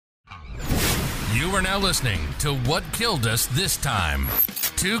You are now listening to What Killed Us This Time.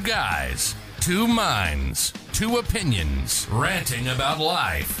 Two guys, two minds, two opinions, ranting about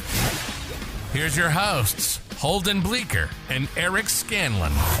life. Here's your hosts, Holden Bleeker and Eric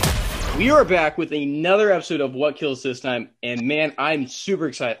Scanlon. We are back with another episode of What Kills This Time, and man, I'm super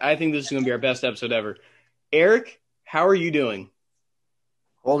excited. I think this is going to be our best episode ever. Eric, how are you doing?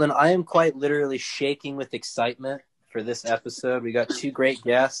 Holden, I am quite literally shaking with excitement for this episode. We got two great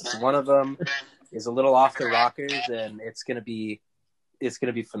guests. One of them is a little off the rockers, and it's gonna be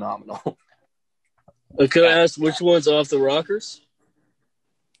phenomenal. Can I ask which one's off the rockers?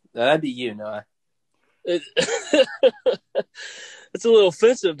 That'd be you, Noah. It's a little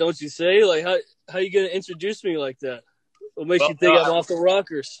offensive, don't you say? Like, how you gonna introduce me like that? What makes you think I'm off the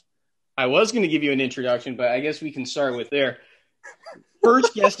rockers? I was going to give you an introduction, but I guess we can start with there.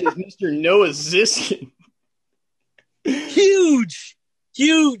 First guest is Mr. Noah Ziskin.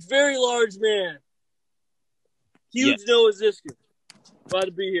 Huge, very large man. Huge yes. Noah Ziskin. Glad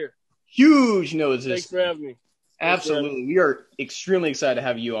to be here. Huge Noah Ziskin. Thanks for having me. Absolutely. We are extremely excited to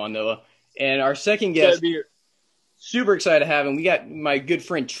have you on, Noah. And our second guest, super excited to have him. We got my good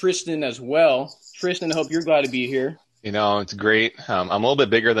friend Tristan as well. Tristan, I hope you're glad to be here. You know, it's great. I'm a little bit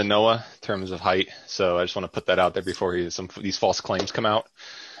bigger than Noah in terms of height, so I just want to put that out there before these false claims come out.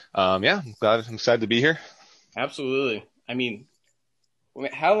 I'm excited to be here. Absolutely. I mean,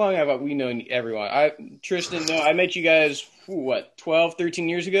 how long have we known everyone? Tristan, no, I met you guys, 12, 13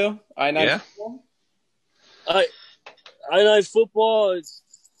 years ago? I-9 football? I-9 football,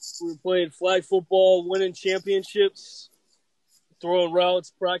 we were playing flag football, winning championships, throwing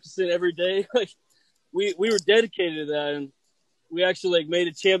routes, practicing every day. We were dedicated to that, and we actually made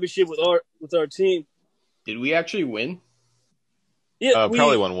a championship with our team. Did we actually win? Yeah,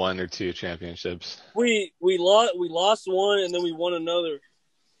 probably won one or two championships. We lost one, and then we won another.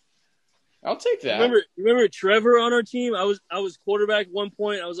 I'll take that. Remember Trevor on our team? I was quarterback at one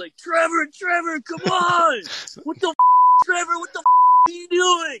point. I was like, Trevor, come on! What the Trevor? What the are you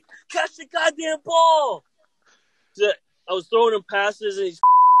doing? Catch the goddamn ball! So I was throwing him passes, and he's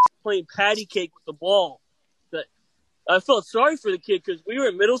playing patty cake with the ball. I felt sorry for the kid because we were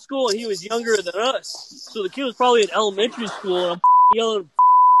in middle school and he was younger than us. So the kid was probably in elementary school, and I'm yelling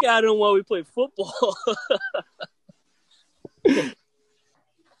at him while we played football.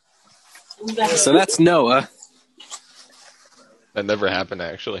 So that's Noah. That never happened,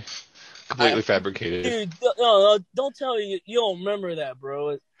 actually. Completely fabricated. Dude, no, don't tell me you don't remember that,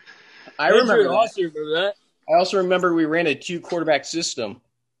 bro. I remember that. I also remember we ran a 2-quarterback system.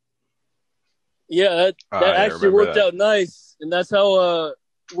 Yeah, that actually worked out nice, and that's how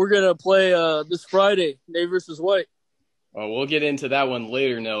we're gonna play this Friday, Navy versus White. Well, we'll get into that one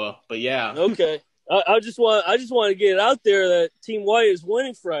later, Noah. But yeah, okay. I just want to get it out there that Team White is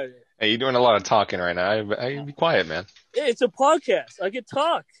winning Friday. Hey, you're doing a lot of talking right now. I be quiet, man. Yeah, it's a podcast. I can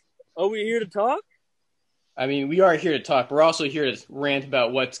talk. Are we here to talk? I mean, we are here to talk. We're also here to rant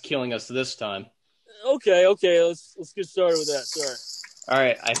about what's killing us this time. Okay. Let's get started with that. Sorry. All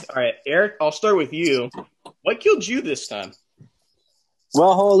right, Eric, I'll start with you. What killed you this time?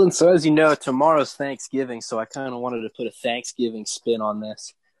 Well, Holden, so as you know, tomorrow's Thanksgiving, so I kind of wanted to put a Thanksgiving spin on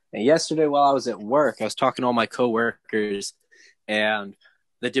this. And yesterday while I was at work, I was talking to all my coworkers, and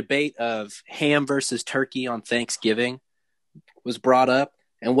the debate of ham versus turkey on Thanksgiving was brought up.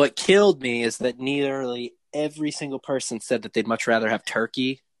 And what killed me is that nearly every single person said that they'd much rather have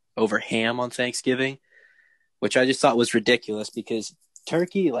turkey over ham on Thanksgiving, which I just thought was ridiculous because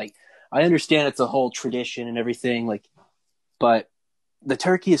turkey, I understand it's a whole tradition and everything, but the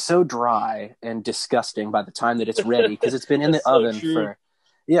turkey is so dry and disgusting by the time that it's ready because it's been in the oven for,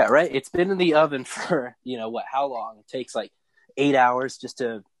 it's been in the oven for, how long? It takes 8 hours just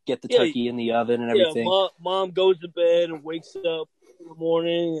to get the turkey in the oven and everything. Yeah, mom goes to bed and wakes up in the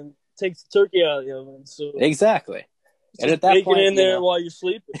morning and takes the turkey out of the oven. So exactly. And at that point, it in there while you're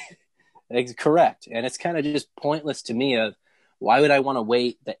sleeping. Correct. And it's kind of just pointless to me of why would I want to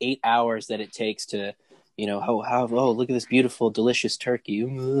wait the 8 hours that it takes to, look at this beautiful, delicious turkey.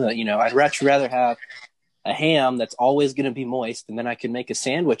 I'd much rather have a ham that's always going to be moist and then I can make a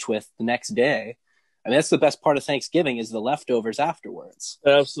sandwich with the next day. I mean, that's the best part of Thanksgiving is the leftovers afterwards.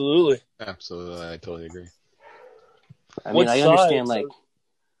 Absolutely. I totally agree. I mean, I understand,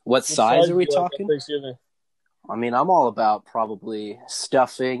 what size are we talking? I mean, I'm all about probably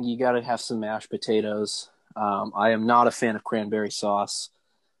stuffing. You got to have some mashed potatoes. I am not a fan of cranberry sauce.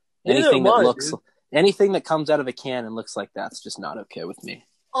 Anything that comes out of a can and looks like that's just not okay with me.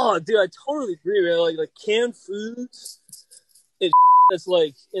 Oh, dude, I totally agree, man. Like canned foods, that's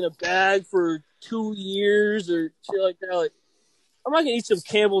in a bag for 2 years or shit like that. I'm not gonna eat some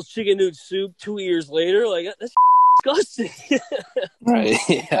Campbell's chicken noodle soup 2 years later. Like that's disgusting. Right.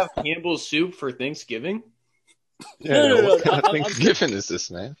 Yeah. Have Campbell's soup for Thanksgiving? Yeah, No. what kind of Thanksgiving is this,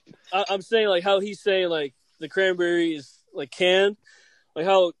 man? I'm saying like how he's saying like the cranberry is like canned, like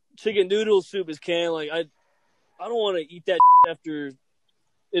how chicken noodle soup is canned. Like I don't want to eat that after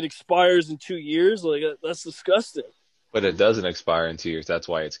it expires in 2 years. Like that's disgusting. But it doesn't expire in 2 years. That's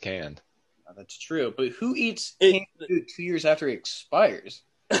why it's canned. That's true. But who eats canned food 2 years after it expires?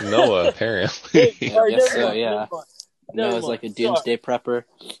 Noah, apparently. Yes, so, yeah. Noah's like a doomsday prepper.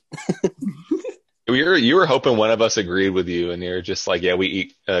 You were hoping one of us agreed with you, and you're just like, yeah, we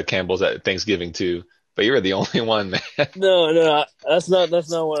eat Campbell's at Thanksgiving too. But you were the only one, man. No, that's not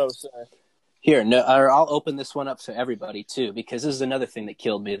what I was saying. Here, no, or I'll open this one up to everybody too, because this is another thing that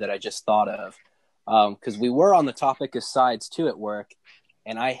killed me that I just thought of. Because we were on the topic of sides too at work,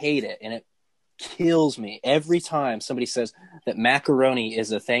 and I hate it, and it kills me every time somebody says that macaroni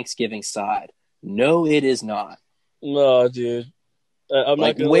is a Thanksgiving side. No, it is not. No, dude. I'm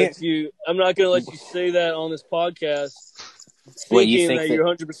not gonna let you say that on this podcast. Thinking that you're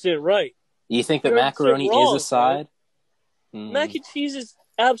 100% right. You think that macaroni is a side? Mac and cheese is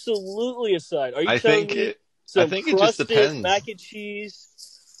absolutely a side. Are you I telling think me it some just depends. mac and cheese,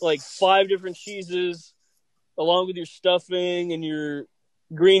 like 5 different cheeses, along with your stuffing and your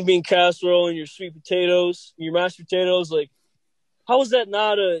green bean casserole and your sweet potatoes, your mashed potatoes? Like, how is that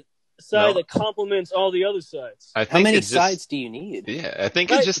not a side that complements all the other sides? How many sides do you need? Yeah, I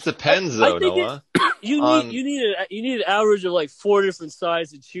think it just depends, though, Noah. You need an average of like 4 different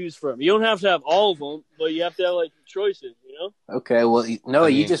sides to choose from. You don't have to have all of them, but you have to have like choices. You know? Okay, well, Noah,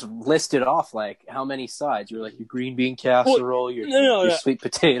 you just listed off like how many sides. You were like your green bean casserole, your sweet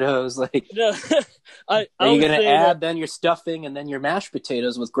potatoes. Like, no, are you going to add then your stuffing and then your mashed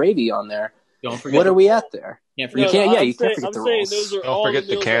potatoes with gravy on there? Don't forget. What are we at there? Can't forget. You can't forget the rolls. Don't forget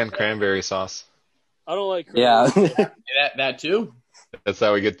the canned cranberry sauce. I don't like cranberry. Yeah. that too. That's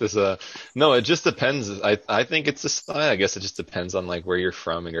how we get this. No, it just depends. I think it's a style. I guess it just depends on like where you're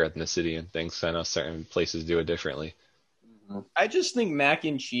from and your ethnicity and things. I know certain places do it differently. I just think mac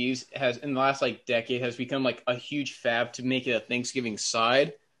and cheese has, in the last like decade, has become like a huge fad to make it a Thanksgiving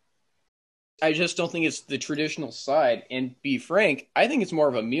side. I just don't think it's the traditional side. And be frank, I think it's more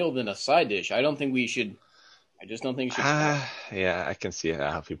of a meal than a side dish. I just don't think it should. Yeah, I can see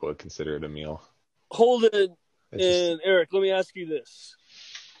how people would consider it a meal. Hold it. And Eric, let me ask you this.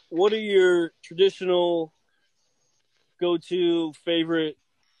 What are your traditional go-to favorite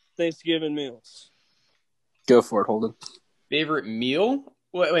Thanksgiving meals? Go for it, Holden. Favorite meal?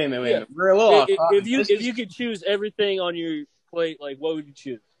 Wait a minute. Yeah. We're a little off. If you could choose everything on your plate, like what would you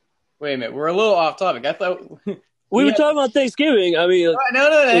choose? Wait a minute. We're a little off topic. I thought we were talking about Thanksgiving. I mean,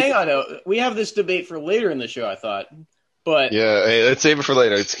 no, hang on. No. We have this debate for later in the show, I thought. But yeah, hey, let's save it for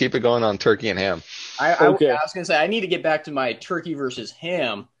later. Let's keep it going on turkey and ham. I was going to say, I need to get back to my turkey versus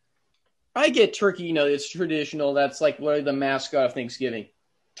ham. I get turkey, it's traditional. That's like what the mascot of Thanksgiving.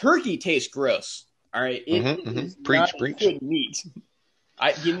 Turkey tastes gross. All right. Preach. Good meat.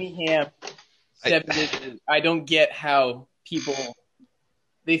 Give me ham. I don't get how people,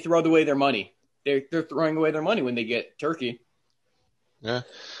 they throw away their money. They're throwing away their money when they get turkey. Yeah.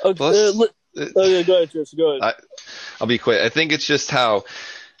 Go ahead, Tristan. Go ahead. I'll be quick. I think it's just how,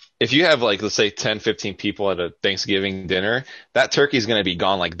 if you have like, let's say 10, 15 people at a Thanksgiving dinner, that turkey is going to be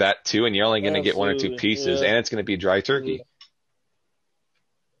gone like that too, and you're only going to get 1 or 2 pieces, and it's going to be dry turkey. Yeah.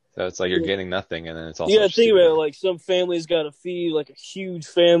 So it's like you're getting nothing, and then it's also. You got to think about it. Like some families got to feed like a huge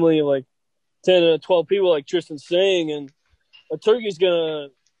family of like 10 to 12 people, like Tristan's saying, and a turkey's going to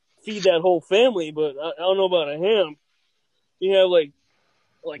feed that whole family. But I don't know about a ham. You have like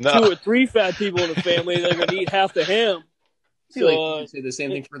 2 or 3 fat people in the family that are going to eat half the ham. I feel like you can say the same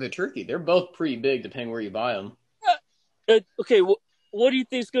thing for the turkey. They're both pretty big depending where you buy them. Okay, what do you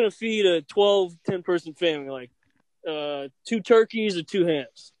think is going to feed a 12, 10-person family? Like 2 turkeys or 2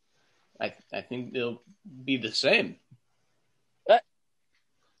 hams? I think they'll be the same. I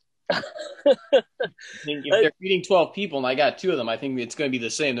think if they're feeding 12 people and I got 2 of them, I think it's going to be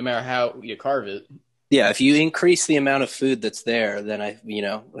the same no matter how you carve it. Yeah, if you increase the amount of food that's there, then I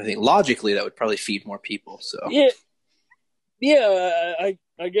think logically that would probably feed more people. So I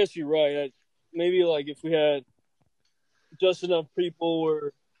guess you're right. Maybe like if we had just enough people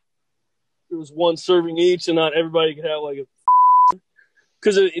where there was 1 serving each, and not everybody could have like a.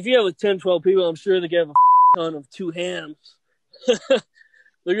 Because if you have like 10, 12 people, I'm sure they could have a ton of 2 hams.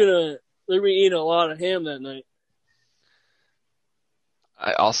 They're gonna be eating a lot of ham that night.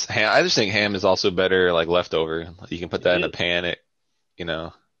 I just think ham is also better, like leftover. You can put that in a pan.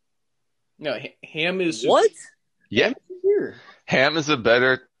 No, ham is what? Yeah, Ham is a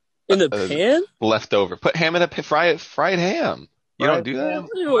better In the pan? leftover. Put ham in a fried ham. You don't do that?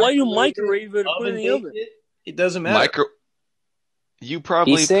 Why do you microwave it or put it in the oven? It doesn't matter. You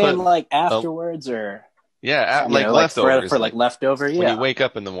probably He's saying put, like afterwards or yeah, like leftovers. For like leftover, yeah. When you wake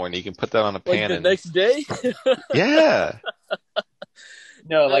up in the morning, you can put that on a pan. Like the next day? Yeah.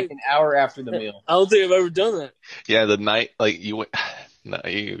 No, like an hour after the meal. I don't think I've ever done that. Yeah, the night, like you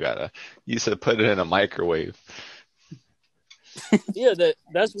said put it in a microwave. Yeah,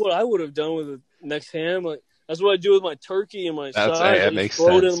 that's what I would have done with the next ham. Like that's what I do with my turkey and my sides. That makes sense.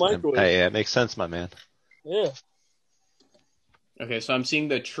 Throw it in the microwave. Hey, that makes sense, my man. Yeah. Okay, so I'm seeing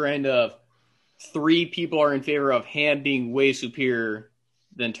the trend of 3 people are in favor of ham being way superior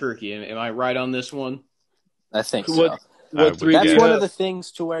than turkey. Am I right on this one? I think so. What 3? That's one of the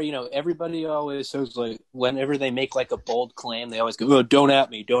things to where, everybody always says, like, whenever they make, like, a bold claim, they always go, oh, don't at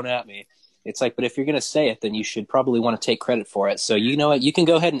me. It's like, but if you're going to say it, then you should probably want to take credit for it. So, you know what? You can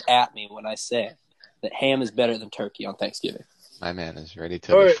go ahead and at me when I say that ham is better than turkey on Thanksgiving. My man is ready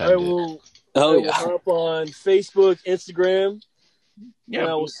to defend it. I will hop on Facebook, Instagram, and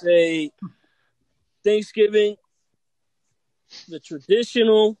I will say Thanksgiving, the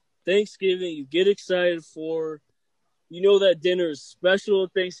traditional Thanksgiving you get excited for. You know that dinner is special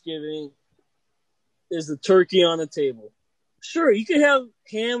at Thanksgiving is the turkey on the table. Sure, you can have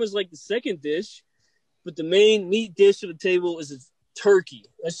ham as like the second dish, but the main meat dish at the table is a turkey.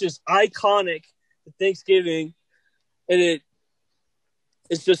 That's just iconic at Thanksgiving, and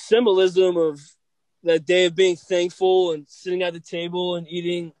it's just symbolism of that day of being thankful and sitting at the table and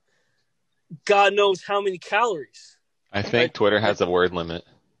eating God knows how many calories. I think Twitter has a word limit.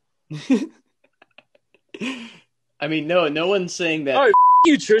 I mean, no one's saying that. All right,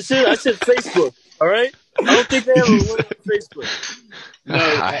 you, Tristan. I said Facebook. All right? I don't think they have a word on Facebook. No,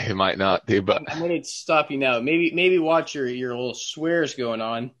 I might not do, but I'm going to stop you now. Maybe watch your little swears going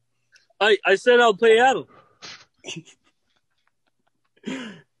on. I said I'll play Adam. They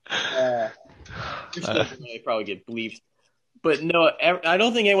probably get bleeped. But no, I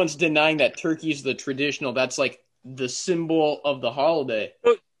don't think anyone's denying that turkey's the traditional. That's like the symbol of the holiday.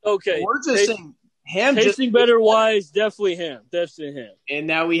 Okay. We're just saying ham. Tasting better wise, definitely ham. Definitely ham. And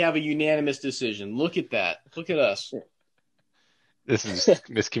now we have a unanimous decision. Look at that. Look at us. This is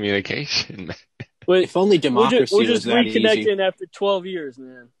miscommunication, man. But if only democracy we're just was that reconnecting easy. after 12 years,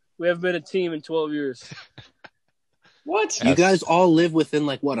 man. We haven't been a team in 12 years. What? You guys all live within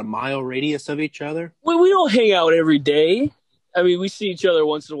like what, a mile radius of each other? We don't hang out every day. I mean, we see each other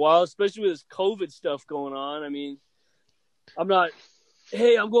once in a while, especially with this COVID stuff going on. I mean, I'm not,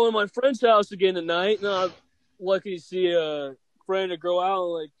 hey, I'm going to my friend's house again tonight. No, I'm lucky to see a friend or go out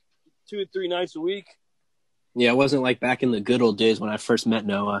like 2 or 3 nights a week. Yeah, it wasn't like back in the good old days when I first met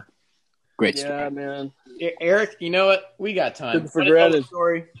Noah. Great story. Yeah, man. Eric, you know what? We got time. For granted.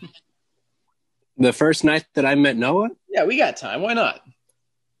 Story. The first night that I met Noah? Yeah, we got time. Why not?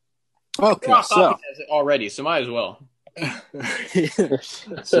 Okay, so has it already, so might as well.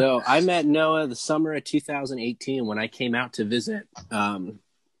 So I met Noah the summer of 2018 when I came out to visit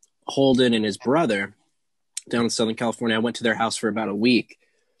Holden and his brother down in Southern California. I went to their house for about a week.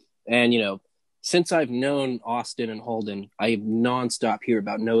 And, since I've known Austin and Holden, I nonstop hear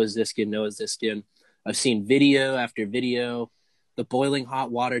about Noah Ziskin. I've seen video after video, the boiling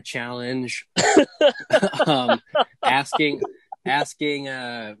hot water challenge, asking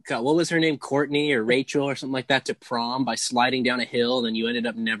what was her name, Courtney or Rachel or something like that, to prom by sliding down a hill, and then you ended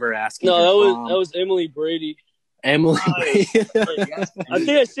up never asking. No, that was Emily Brady. Brady. I think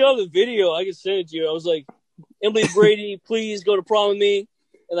I still have the video. I can send it to you. I was like, Emily Brady, please go to prom with me,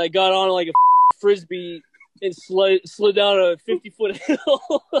 and I got on like a frisbee and slid down a 50-foot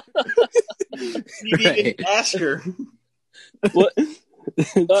hill. You didn't ask her. What? I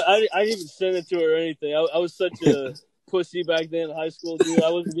didn't even send it to her or anything. I was such a pussy back then in high school, dude.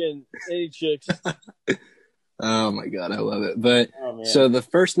 I wasn't getting any chicks. Oh my god, I love it. But so the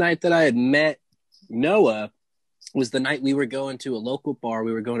first night that I had met Noah was the night we were going to a local bar.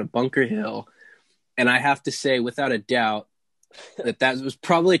 We were going to Bunker Hill, and I have to say, without a doubt, that was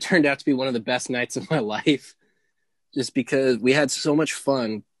probably turned out to be one of the best nights of my life, just because we had so much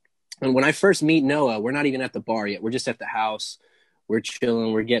fun. And when I first meet Noah, we're not even at the bar yet. We're just at the house. We're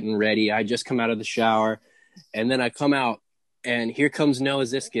chilling. We're getting ready. I just come out of the shower. And then I come out, and here comes Noah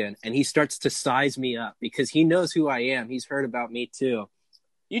Ziskin, and he starts to size me up because he knows who I am. He's heard about me, too.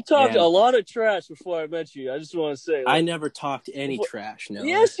 You talked a lot of trash before I met you. I just want to say. I never talked any trash, Noah.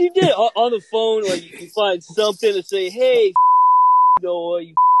 Yes, you did. On the phone, like, you find something to say, hey, Noah,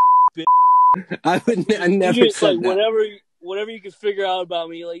 you bitch. I never said like, that. Whatever you can figure out about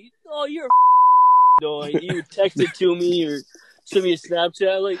me, like, oh, you're Noah. You would text it to me or sent me a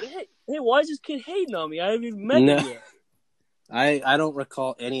Snapchat like, hey, why is this kid hating on me? I haven't even met him yet. I don't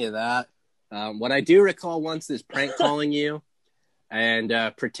recall any of that. What I do recall once is prank calling you and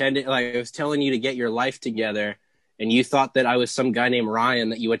pretending like I was telling you to get your life together, and you thought that I was some guy named Ryan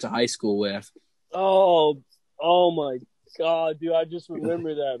that you went to high school with. Oh my God, dude! I just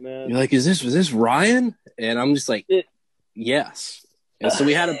remember that, man. You're like, was this Ryan? And I'm just like, yes. And so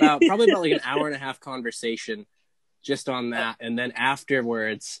we had probably about like an hour and a half conversation just on that, and then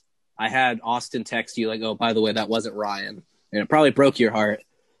afterwards, I had Austin text you like, oh, by the way, that wasn't Ryan. And it probably broke your heart.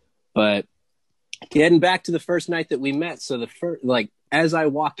 But getting back to the first night that we met, so as I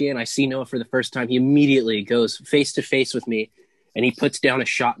walk in, I see Noah for the first time. He immediately goes face to face with me, and he puts down a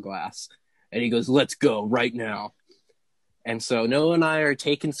shot glass, and he goes, "Let's go right now." And so Noah and I are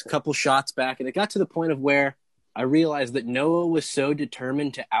taking a couple shots back, and it got to the point of where I realized that Noah was so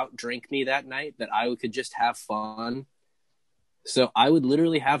determined to outdrink me that night that I could just have fun. So I would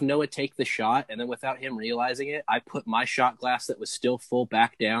literally have Noah take the shot, and then without him realizing it, I put my shot glass that was still full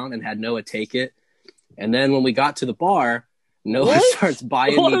back down and had Noah take it. And then when we got to the bar, Noah starts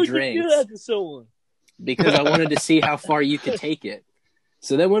buying me drinks. Why would you do that to someone? Because I wanted to see how far you could take it.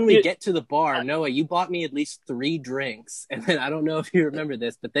 So then when we get to the bar, Noah, you bought me at least 3 drinks. And then I don't know if you remember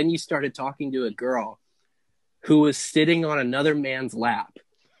this, but then you started talking to a girl who was sitting on another man's lap.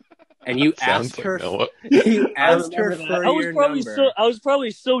 And you asked her for your number. I was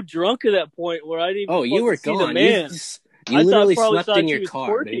probably so drunk at that point where I didn't even you were see gone. the man. You literally slept in your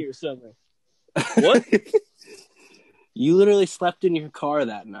car. Or something. What? You literally slept in your car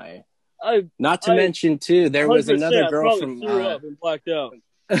that night. Not to mention, too, there was another girl from... threw up and blacked out.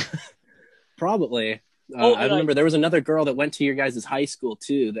 Probably. I remember there was another girl that went to your guys' high school,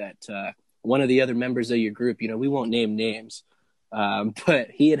 too, that one of the other members of your group, we won't name names, but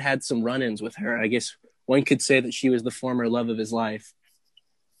he had some run-ins with her. I guess one could say that she was the former love of his life.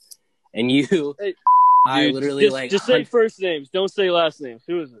 And you... I literally Just say first names. Don't say last names.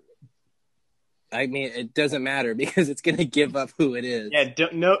 Who is it? I mean, it doesn't matter because it's going to give up who it is. Yeah,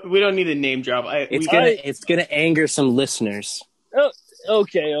 we don't need a name drop. It's gonna anger some listeners. Oh,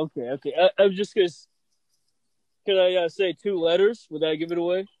 okay. I'm just gonna. Can I say 2 letters? Would that give it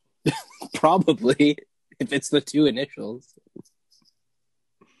away? Probably, if it's the 2 initials.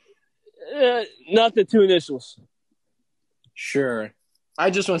 Not the 2 initials. Sure. I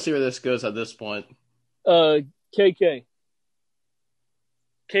just want to see where this goes at this point. KK.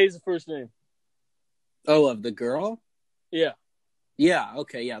 K is the first name. Oh, of the girl? Yeah. Yeah,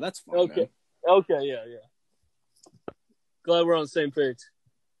 okay, yeah, that's fine. Okay. Man. Okay, yeah. Glad we're on the same page.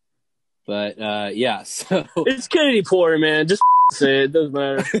 But, yeah, so... It's Kennedy Porter, man. Just say it. Doesn't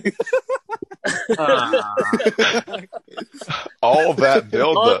matter. All that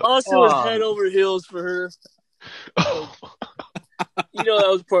build-up. Austin was head over heels for her. Oh. That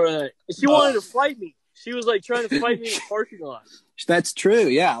was part of that. She wanted to fight me. She was, trying to fight me in the parking lot. That's true,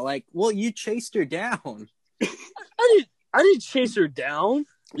 yeah. You chased her down. I didn't chase her down.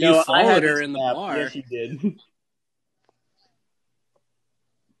 You followed her in the bar. Yes, you did.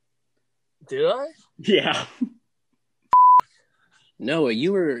 Did I? Yeah. Noah,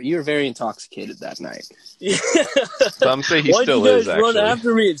 you were very intoxicated that night. Yeah. Some say he still Why'd is, you guys run actually.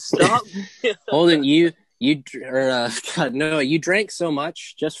 after me and stop me? Holden, Noah, you drank so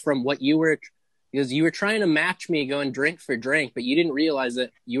much just from what you were... Because you were trying to match me going drink for drink, but you didn't realize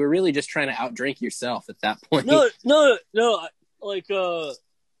that you were really just trying to outdrink yourself at that point. No.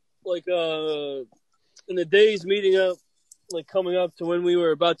 In the days meeting up, coming up to when we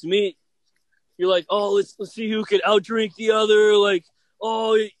were about to meet, you're like, oh, let's see who can outdrink the other.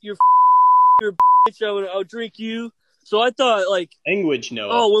 Oh, you're bitch, I would outdrink you. So I thought, language, Noah.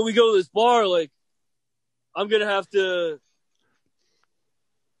 Oh, when we go to this bar, I'm gonna have to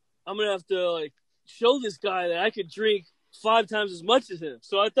show this guy that I could drink 5 times as much as him.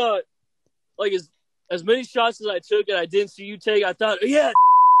 So I thought, as many shots as I took and I didn't see you take, I thought, yeah,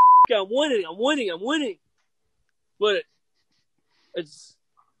 I'm winning. But I just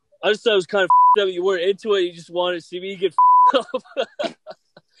thought it was kind of up. You weren't into it. You just wanted to see me get up.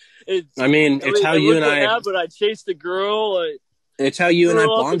 It's how you and I. But I chased the girl. It's how you and I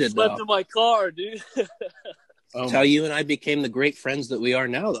bonded, though. Slept in my car, dude. It's how you and I became the great friends that we are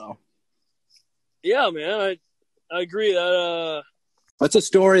now, though. Yeah, man, I agree that. That's a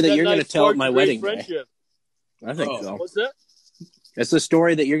story that you're going to tell at my wedding day. I think so. What's that? It's a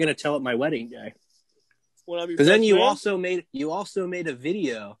story that you're going to tell at my wedding day. Because then you also made a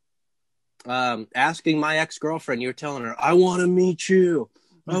video, asking my ex-girlfriend. You were telling her, "I want to meet you.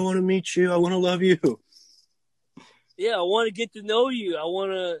 I want to meet you. I want to love you." Yeah, I want to get to know you. I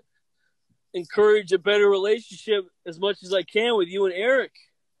want to. encourage a better relationship as much as I can with you and Eric.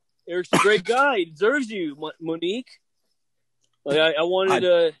 Eric's a great guy. He deserves you, Monique. Like I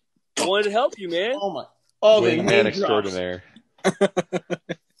wanted to help you, man. Oh my! Oh, the Man name extraordinaire.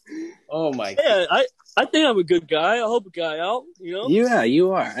 Oh my! Yeah, I think I'm a good guy. I help a guy out, you know? Yeah,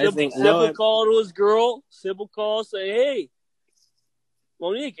 you are. I think simple call to his girl. Simple call, say, hey,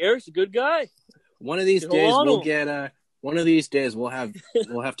 Monique, Eric's a good guy. one of these days we'll get one of these days we'll have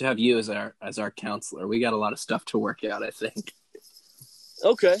to have you as our counselor. We got a lot of stuff to work out, I think.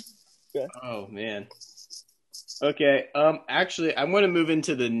 Okay. Oh man. Okay. Actually, I'm going to move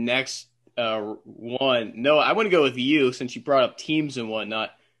into the next one. Noah, I want to go with you since you brought up teams and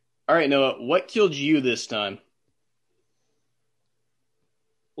whatnot. All right, Noah, what killed you this time?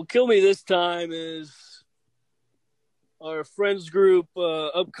 What killed me this time is our friends group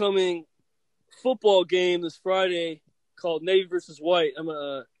upcoming football game this Friday called Navy versus White.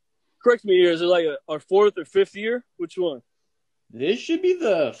 Correct me here. Is it like our fourth or fifth year? Which one? This should be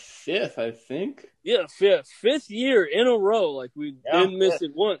the fifth, I think. Yeah, fifth year in a row. Like we didn't miss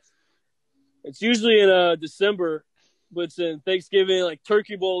it once. It's usually in December, but it's in Thanksgiving, like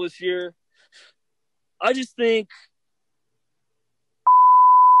Turkey Bowl this year. I just think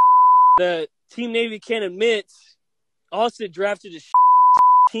that Team Navy can't admit Austin drafted a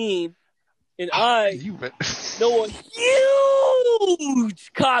team, and know a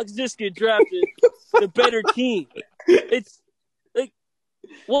huge Cox-Ziska drafted the better team. It's like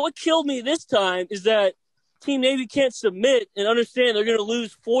what killed me this time is that Team Navy can't submit and understand they're going to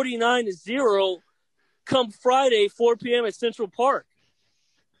lose 49-0 come Friday, 4 p.m. at Central Park.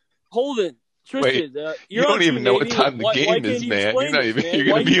 Holden, Tristan, you don't even know what time the game is, man. You're not even. You're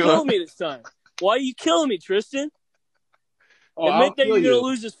going to be killing me this time. Why are you killing me, Tristan? Admit that you're going to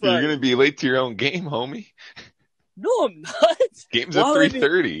lose this Friday. You're going to be late to your own game, homie. No, I'm not. Game's at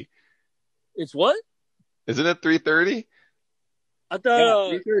 3:30. It's what? Isn't it 3:30? I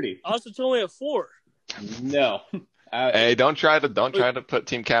thought 3:30. Austin told me at 4. No. Hey, don't try to put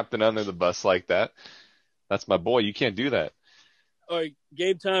team captain under the bus like that. That's my boy. You can't do that. All right,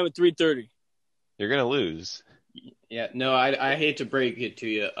 game time at 3:30. You're gonna lose. Yeah, no, I hate to break it to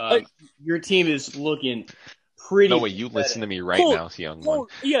you. Your team is looking pretty. No way, you listen to me right now, young one.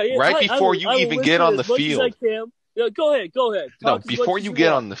 Yeah. Right before you even get on the field. Yeah, go ahead. No, before you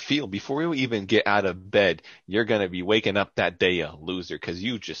get on the field, before you even get out of bed, you're gonna be waking up that day a loser because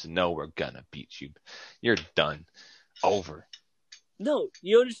you just know we're gonna beat you. You're done. Over. No,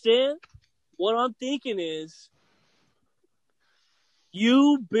 you understand? What I'm thinking is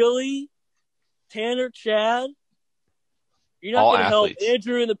you, Billy, Tanner, Chad, you're not going to help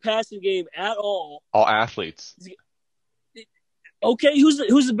Andrew in the passing game at all. All athletes. Okay, who's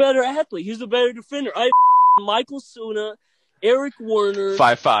the better athlete? Who's the better defender? I Michael Suna, Eric Werner,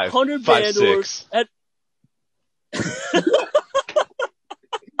 5'5", Hunter 5'6".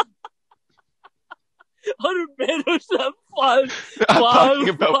 Hunter Bandos at 5'5". I'm talking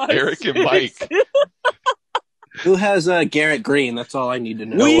about Eric and Mike. Who has Garrett Green? That's all I need to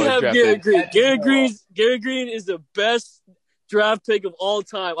know. We have Garrett Green. Garrett Green is the best draft pick of all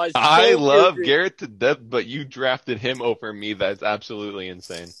time. I love Garrett to death, but you drafted him over me. That's absolutely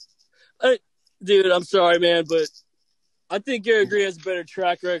insane. Dude, I'm sorry, man, but I think Garrett Green has a better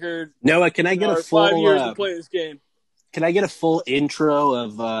track record. Noah, can I get a full 5 years to play this game? Can I get a full intro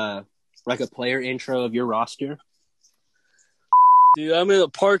of like a player intro of your roster? Dude, I'm in a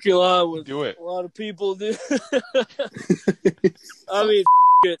parking lot with a lot of people, dude. I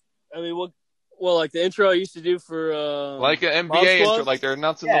mean, what? Well, like the intro I used to do for like an NBA intro, like they're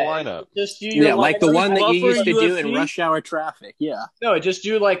announcing the lineup. Like the one that you used to do in rush hour traffic. Yeah. No, just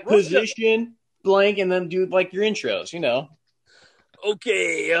do like position blank and then do like your intros. You know.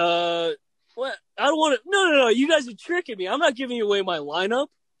 Okay. What? I don't want to. No. You guys are tricking me. I'm not giving away my lineup.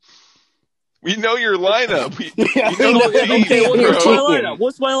 We know your lineup.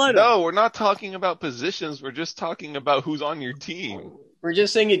 What's my lineup? No, we're not talking about positions. We're just talking about who's on your team. We're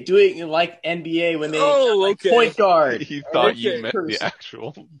just saying it. Do it like NBA when they point guard. He thought you meant the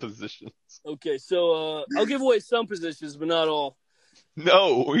actual positions. Okay, so I'll give away some positions, but not all.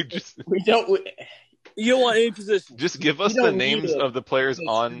 No, we don't. You don't want any position. Just give us the names of the players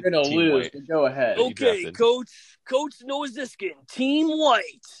on You're gonna Team lose. White. Go ahead. Okay, Coach Noah Ziskin, Team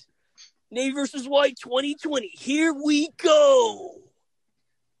White. Navy versus White 2020. Here we go.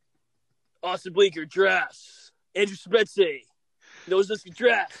 Austin Bleeker drafts. Andrew Spetze. Noah Ziskin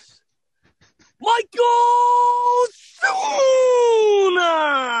drafts. Michael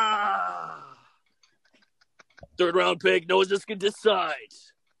Suna. Third round pick. Noah Ziskin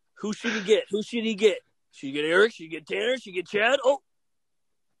decides. Who should he get? Should he get Eric? Should he get Tanner? Should he get Chad? Oh,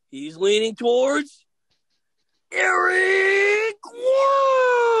 He's leaning towards Eric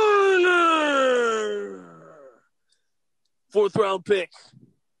Warner. 4th round pick.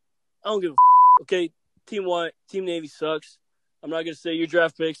 I don't give a okay. Team Navy sucks. I'm not gonna say your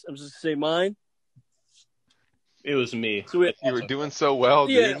draft picks. I'm just gonna say mine. It was me. So You were doing so well,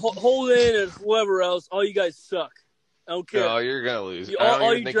 dude. yeah, Holden and whoever else. All you guys suck. I don't care. No, you're gonna lose. I All don't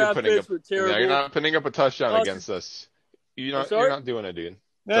even you think you're draft putting picks up. were terrible. No, you're not putting up a touchdown Austin- against us. I'm sorry? You're not doing it, dude.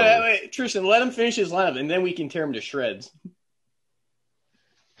 No, wait, Tristan, let him finish his lineup, and then we can tear him to shreds.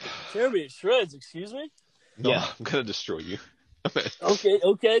 Tear me to shreds. Excuse me. No, Yeah. I'm gonna destroy you. Okay.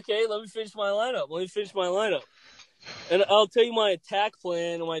 Let me finish my lineup. And I'll tell you my attack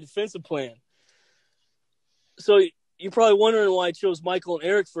plan and my defensive plan. So you're probably wondering why I chose Michael and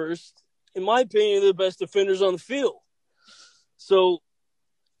Eric first. In my opinion, they're the best defenders on the field. So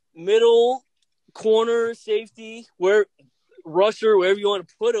middle, corner, safety, rusher, wherever you want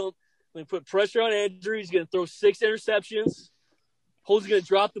to put him. When you put pressure on Andrew, he's going to throw 6 interceptions. Holden's going to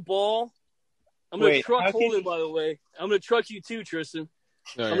drop the ball. I'm going to truck Holden, by the way. I'm going to truck you too, Tristan.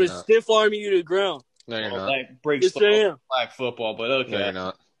 No, I'm you're going to not. stiff arm you to the ground. No, you're not. That breaks Yes, the I am. flag football, but okay. No, you're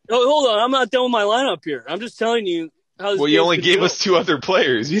not. Oh, hold on. I'm not done with my lineup here. I'm just telling you how this Well, you game's only gonna gave go. us 2 other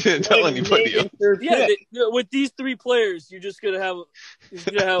players. You didn't tell anybody else. Yeah, with these 3 players, you're just gonna have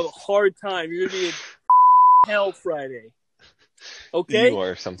a hard time. You're gonna be in hell Friday. Okay. You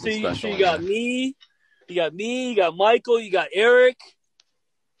are something special. So you got me, you got Michael, you got Eric.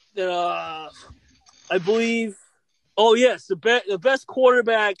 Then I believe. Oh yes, the best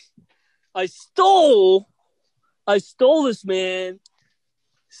quarterback. I stole this man.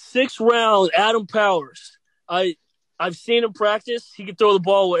 6th round, Adam Powers. I've seen him practice. He can throw the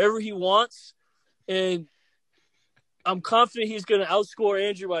ball wherever he wants, and I'm confident he's going to outscore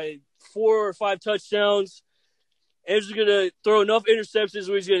Andrew by 4 or 5 touchdowns. Andrew's going to throw enough interceptions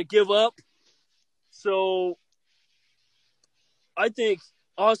where he's going to give up. So I think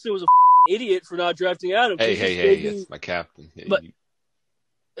Austin was a idiot for not drafting Adam. Hey, it's my captain. Yeah, But-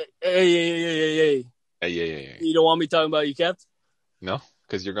 Hey. hey. You don't want me talking about you, Captain? No,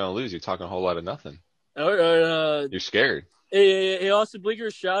 because you're gonna lose. You're talking a whole lot of nothing. All right. You're scared. Hey, Austin Bleeker,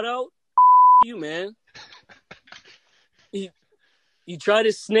 shout out. You, man. You try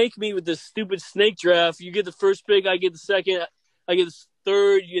to snake me with this stupid snake draft. You get the first pick, I get the second, I get the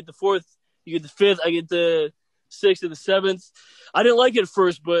third, you get the fourth, you get the fifth, I get the 6th and the 7th. I didn't like it at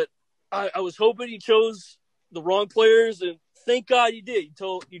first, but I was hoping you chose the wrong players, and thank God you did.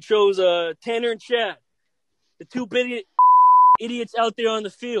 You chose Tanner and Chad, the 2 idiots out there on the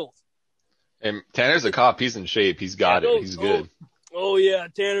field. And Tanner's a cop. He's in shape. He's got it. He's good. Oh yeah,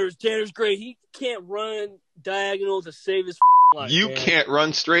 Tanner's great. He can't run diagonal to save his life. You man. can't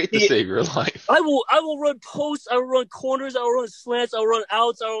run straight to save your life. I will run posts. I will run corners. I will run slants. I will run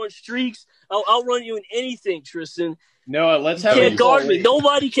outs. I will run streaks. I'll outrun you in anything, Tristan. No, let's You have can't guard me.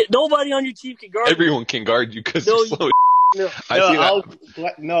 Nobody on your team can guard me. Everyone can guard you because No, you're slow. No.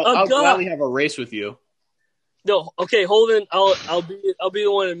 I'll God. gladly have a race with you. No, okay, Holden. I'll be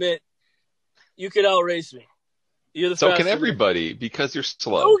the one to admit you could outrace me. You're the So fastest can everybody because you're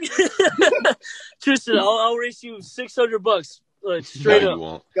slow. Tristan, I'll race you $600, like straight No, up. you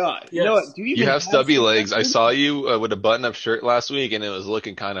won't. God, Yes. you know what? Do You have stubby legs. I saw you with a button-up shirt last week, and it was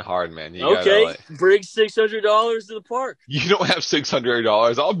looking kind of hard, man. You Okay, gotta, bring $600 to the park. you don't have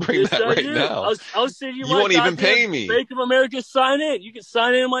 $600. I'll bring that I right do. now. I'll send you. You my won't even goddamn pay me. Bank of America sign in. You can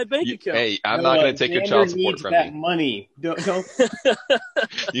sign in my bank account. Hey, I'm not going to take your child support from that you. money. Don't.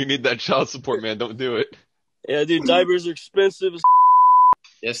 You need that child support, man. Don't do it. Yeah, dude, diapers are expensive as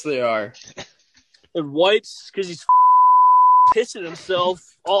Yes, they are. and wipes because he's pissing himself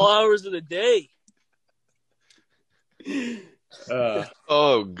all hours of the day.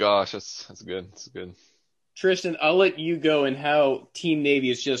 Oh gosh, that's good. That's good. Tristan, I'll let you go and how Team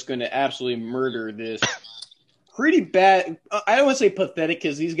Navy is just going to absolutely murder this pretty bad. I don't want to say pathetic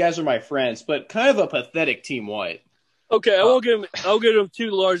because these guys are my friends, but kind of a pathetic Team White. Okay, I'll give him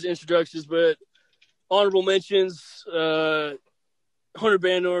 2 large introductions, but honorable mentions. Hunter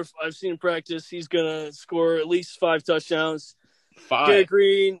Bandorf, I've seen him practice. He's gonna score at least 5 touchdowns. 5. Garrett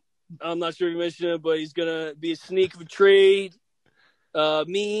Green, I'm not sure if you mentioned him, but he's gonna be a sneak of a trade.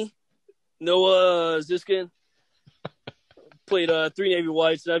 Me, Noah Ziskin, played 3 Navy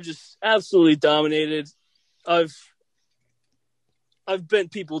Whites, and I've just absolutely dominated. I've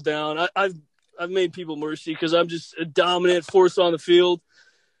bent people down. I've made people mercy because I'm just a dominant force on the field.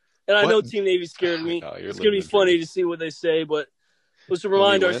 And I know Team Navy's scared of me. No, It's going to be funny to see what they say, but let's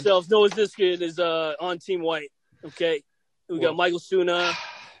remind ourselves, Noah Ziskin is on Team White, okay? We got Michael Suna.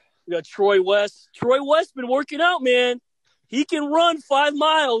 We got Troy West. Troy West been working out, man. He can run 5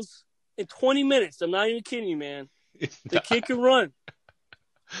 miles in 20 minutes. I'm not even kidding you, man. The kid can run.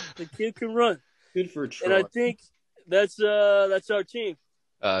 The kid can run. Good for Troy. And I think that's our team.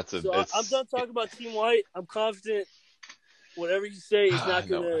 I'm done talking about Team White. I'm confident whatever you say is not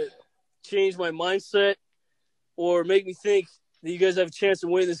going to change my mindset or make me think that you guys have a chance to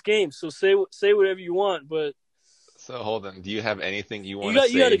win this game. So say whatever you want, but. So hold on. Do you have anything you want to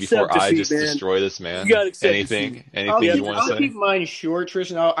say before I just destroy this man? You got to accept anything you want to say? I'll keep mine short,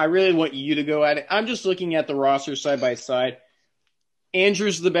 Tristan. I really want you to go at it. I'm just looking at the roster side by side.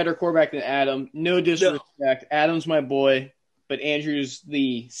 Andrew's the better quarterback than Adam. No disrespect. No. Adam's my boy, but Andrew's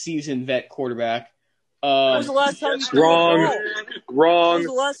the seasoned vet quarterback. When was the last time you threw a ball? Wrong. When was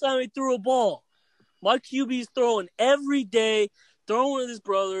the last time he threw a ball? My QB's throwing every day, throwing with his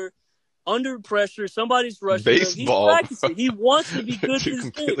brother. Under pressure, somebody's rushing baseball, him. He's practicing. He wants to be good for this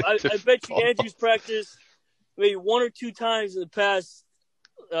game. I bet you Andrew's practiced maybe 1 or 2 times in the past.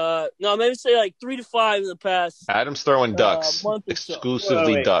 Maybe say like 3 to 5 in the past. Adam's throwing ducks,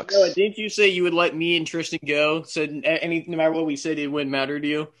 exclusively ducks. No, didn't you say you would let me and Tristan go? Said no matter what we said, it wouldn't matter to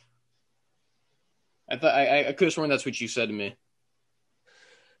you. I thought I could have sworn that's what you said to me.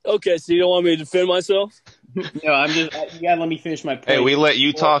 Okay, so you don't want me to defend myself? No, I'm just. You gotta let me finish my point. Hey, we let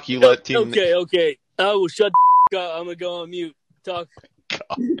you talk. You let team. Okay. I will shut the up. I'm gonna go on mute. Talk.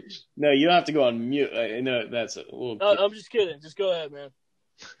 Gosh. No, you don't have to go on mute. I know that's a little. I'm just kidding. Just go ahead, man.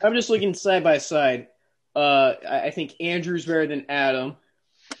 I'm just looking side by side. I think Andrew's better than Adam.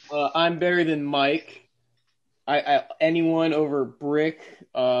 I'm better than Mike. Anyone over Brick.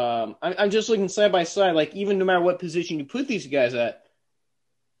 I'm just looking side by side. Like even no matter what position you put these guys at.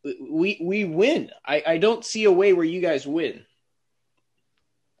 We win. I don't see a way where you guys win.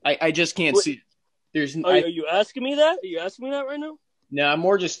 I just can't see it. Are you asking me that? Are you asking me that right now? No, I'm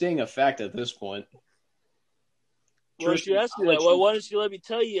more just stating a fact at this point. Why don't you ask me that? Why don't you let me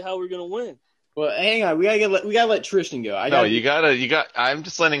tell you how we're gonna win? Well, hang on. We gotta let Tristan go. I'm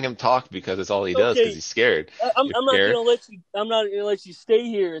just letting him talk because it's all he does because he's scared. I'm not gonna let you stay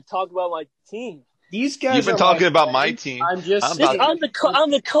here and talk about my team. These guys. You've been talking about my team. I'm the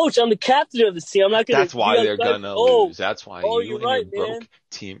coach. I'm the captain of the team. I'm not gonna. That's why they're gonna lose. That's why you and your broke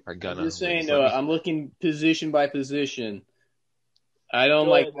team are gonna lose. Just saying. I'm looking position by position. I don't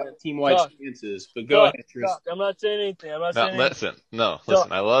like Team White's chances, but go ahead, Tristan. I'm not saying anything. Listen.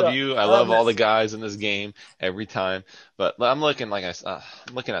 I love you. I love all the guys in this game every time. But I'm looking I'm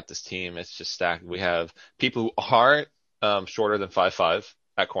looking at this team. It's just stacked. We have people who aren't shorter than 5'5"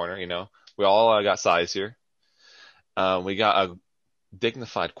 at corner. You know. We all got size here. We got a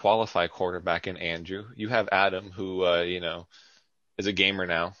dignified, qualified quarterback in Andrew. You have Adam, who, is a gamer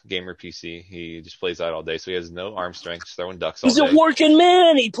now, gamer PC. He just plays out all day, so he has no arm strength, just throwing ducks all day. He's a working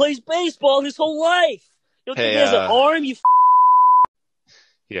man. He plays baseball his whole life. You don't think he has an arm?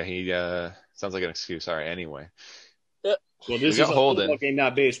 Yeah, he sounds like an excuse. All right, anyway. Well, this is a football game,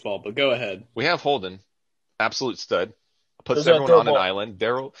 not baseball, but go ahead. We have Holden, absolute stud. Puts everyone on an island.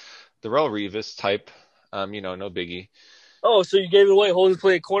 Darrell Revis type, no biggie. Oh, so you gave it away. Holden's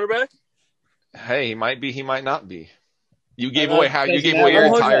playing cornerback? Hey, he might be. He might not be. You gave away your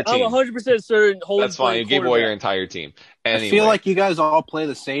entire team. I'm 100% certain Holden's That's fine. You gave away your entire team. Anyway. I feel like you guys all play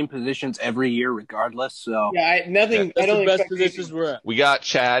the same positions every year, regardless. So yeah, nothing. That's the best positions we're at. We got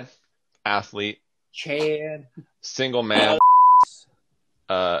Chad, athlete. Chad, single man.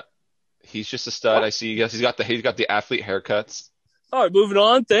 He's just a stud. I see. Yes, he's got the athlete haircuts. All right, moving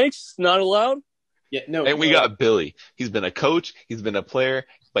on. Thanks. Not allowed. Yeah, no. And we got Billy. He's been a coach. He's been a player,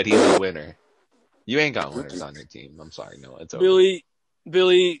 but he's a winner. You ain't got winners on your team. I'm sorry, no. It's over.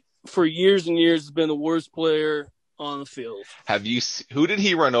 Billy, for years and years, has been the worst player on the field. Who did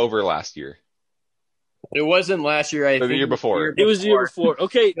he run over last year? It wasn't last year. I think the year before. It was the year before.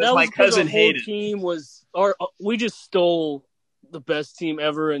 Okay, that was my cousin hated. Team was we just stole the best team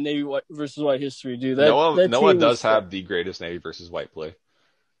ever in Navy versus White history, dude. Noah does have the greatest Navy versus White play.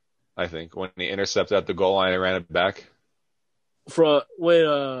 I think when he intercepted at the goal line and ran it back.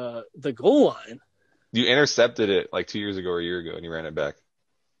 The goal line. You intercepted it like 2 years ago or a year ago, and you ran it back.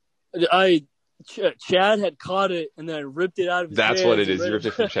 Chad had caught it and then ripped it out of his hands. That's what it is. You ripped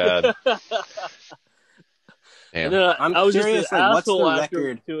it from Chad. And then I was curious, just an asshole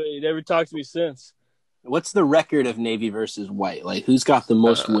after he never talked to me since. What's the record of Navy versus White? Like, who's got the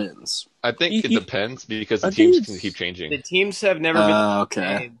most wins? I think it depends because the teams can keep changing. The teams have never been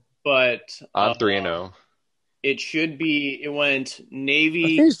okay. But I'm 3-0. It should be. It went Navy. I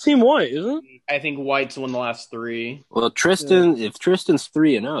think it's Team White, isn't it? I think White's won the last 3. Well, Tristan, if Tristan's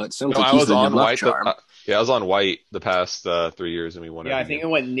 3-0, it sounds like he's the good luck charm. I was on White the past 3 years, and we won. Yeah, I think it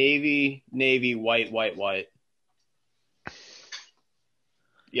went Navy, White.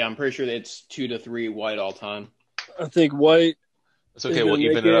 Yeah, I'm pretty sure it's 2-3 White all time. I think White. It's okay. We'll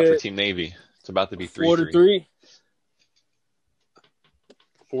even it up for Team Navy. It's about to be 3-3. 4-3.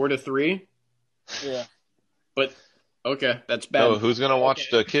 4-3. Yeah. But okay, that's bad. So who's gonna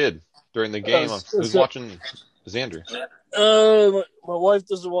watch the kid during the game? Who's watching Xander? My wife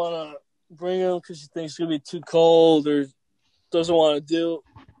doesn't want to bring him because she thinks it's gonna be too cold or doesn't want to deal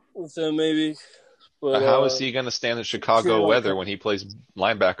with him maybe. But how is he gonna stand the Chicago weather when he plays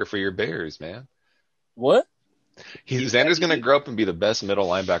linebacker for your Bears, man? What? Xander's gonna grow up and be the best middle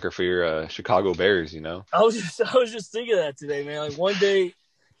linebacker for your Chicago Bears. You know. I was just thinking that today, man. Like one day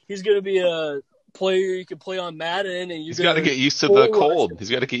he's gonna be a player you can play on Madden, and he's got to get used to the cold. He's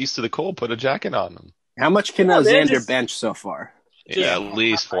got to get used to the cold. Put a jacket on him. How much can Xander bench so far? Yeah, at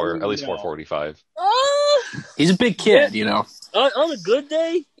least 445. He's a big kid, you know. On a good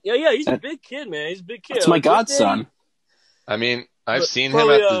day, yeah, he's a big kid, man. He's a big kid. That's my godson. I mean, I've seen him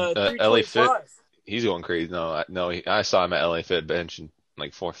at the LA Fit. He's going crazy. I saw him at LA Fit benching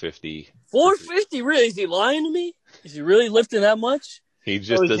like 450. 450, really? Is he lying to me? Is he really lifting that much? He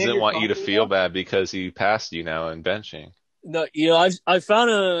just doesn't want you to feel bad because he passed you now in benching. No, you know, I found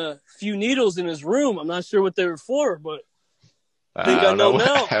a few needles in his room. I'm not sure what they were for, but I don't know.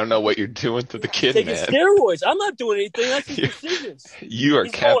 I don't know what you're doing to the kid, taking man. steroids. I'm not doing anything. That's his decisions. You are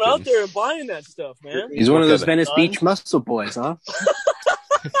He's going captain. out there and buying that stuff, man. He's one of those Venice Beach muscle boys, huh?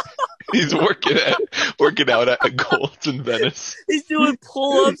 He's working out at Gold's in Venice. He's doing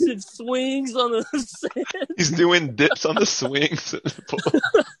pull-ups and swings on the sand. He's doing dips on the swings.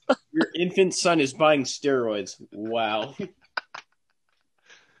 Your infant son is buying steroids. Wow.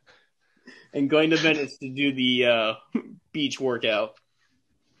 And going to Venice to do the beach workout.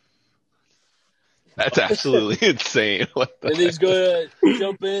 That's absolutely insane. And he's going to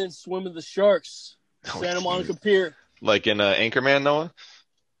jump in and swim with the sharks. Santa Monica Pier. Like in Anchorman, Noah?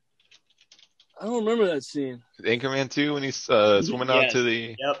 I don't remember that scene. Anchorman 2 when he's swimming out to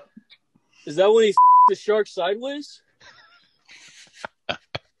the... Yep. Is that when he the shark sideways?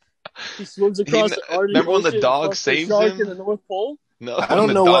 He swims across the Arctic Remember when the Ocean dog saves him? in the North Pole? No, I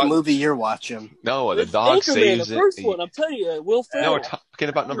don't know what movie you're watching. No, the It's dog Anchorman, saves the it. first one. I'm telling you, Will Ferrell. No, we're talking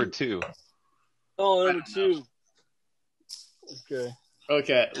about number 2. Oh, number 2. Okay.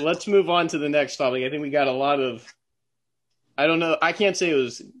 Okay, let's move on to the next topic. I think we got a lot of... I don't know. I can't say it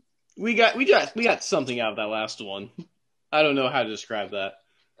was... We got something out of that last one. I don't know how to describe that.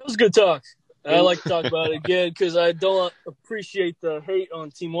 It was good talk. I like to talk about it again because I don't appreciate the hate on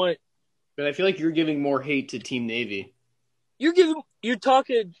Team White. But I feel like you're giving more hate to Team Navy. You're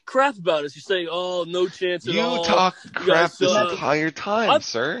talking crap about us. You're saying, "Oh, no chance at all." You talk crap this entire time,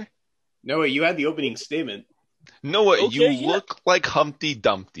 sir. Noah, you had the opening statement. Noah, you look like Humpty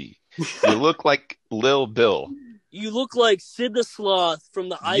Dumpty. You look like Lil Bill. You look like Sid the Sloth from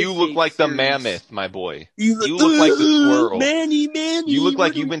the Ice You look Age like the series. mammoth, my boy. You look like the squirrel. Manny. You look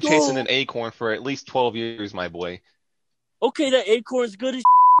like you've been chasing an acorn for at least 12 years, my boy. Okay, that acorn's good as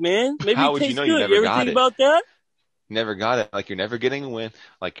man. Maybe How it would tastes you know good. you never ever got think it? about that? Never got it. Like you're never getting a win.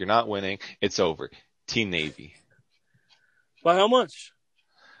 Like you're not winning. It's over. Team Navy. By how much?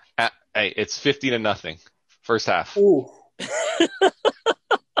 Hey, it's 50-0. First half. Ooh.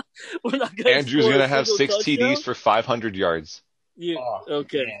 Andrew's going to have 6 TDs for 500 yards.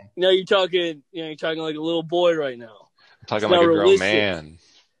 Okay. Man. Now you're talking like a little boy right now. I'm talking It's like not a grown realistic. man.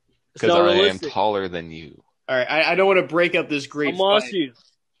 It's Because not I am realistic. taller than you. All right, I don't want to break up this great I'll moss fight. you.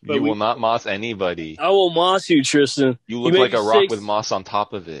 But You we- will not moss anybody. I will moss you, Tristan. You look may like be a rock 6 with moss on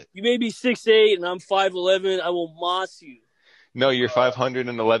top of it. You may be 6'8" and I'm 5'11". I will moss you. No, you're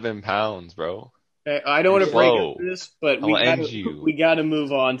 511 pounds, bro. I don't want to break Whoa. up this, but I'll end you. we got to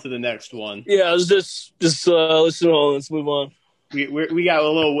move on to the next one. Yeah, I was just listen on. Let's move on. We got a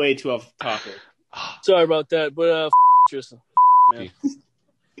little way too off topic. Sorry about that, but Tristan.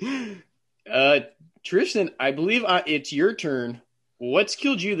 Tristan, I believe it's your turn. What's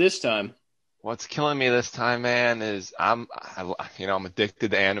killed you this time? What's killing me this time, man, is I'm addicted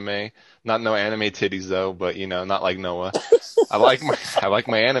to anime. Not no anime titties though, but not like Noah. I like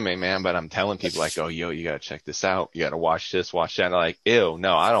my anime, man, but I'm telling people like, oh, yo, you gotta check this out. You gotta watch this, watch that. And they're like, ew,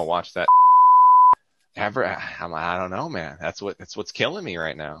 no, I don't watch that. Ever? I'm like, I don't know, man. That's what's killing me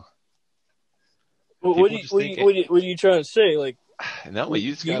right now. What are you trying to say? Like, No,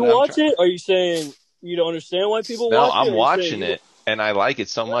 you just you gotta, watch it? Are you saying you don't understand why people No, watch it? I'm Or you watching saying it, and I like it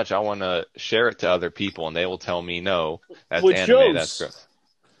so much. I want to share it to other people, and they will tell me, no, that's What anime. shows? That's gross.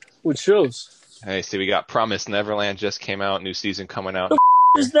 What shows? Hey, see, we got Promised Neverland just came out, new season coming out.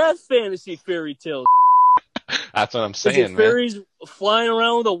 Is that fantasy fairy tale? That's what I'm Is saying, it man. fairies flying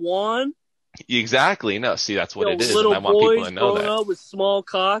around with a wand? Exactly. No, see, that's what it is. Little And I want people boys to know growing that. up with small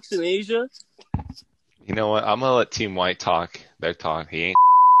cocks in Asia. You know what? I'm gonna let Team White talk. Their talk. He ain't.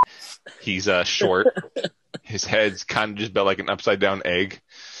 He's short. His head's kind of just built like an upside down egg.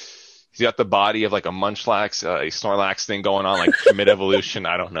 He's got the body of like a Munchlax, a Snorlax thing going on, like mid evolution.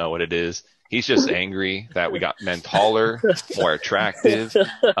 I don't know what it is. He's just angry that we got men taller, more attractive.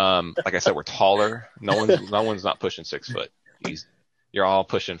 Like I said, we're taller. No one's not pushing 6 foot. You're all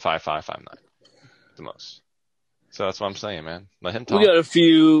pushing 5'5", 5'9", the most. So that's what I'm saying, man. Let him talk. We got a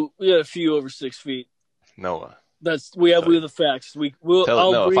few over 6 feet. Noah. We have the facts. I'll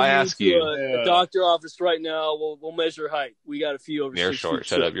bring if I ask you, a doctor office right now. We'll measure height. We got a few over 6 feet. You're short.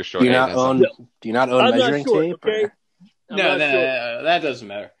 Shut up. You're short. Do you not own I'm measuring not short, tape? okay? No, that doesn't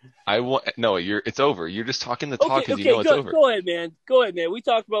matter. It's over. You're just talking the talk because you know it's over. Go ahead, man. We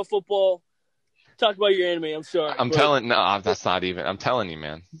talked about football. Talk about your anime. I'm sorry. That's not even. I'm telling you,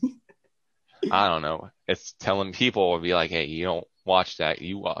 man. I don't know. It's telling people will be like, hey, you don't watch that.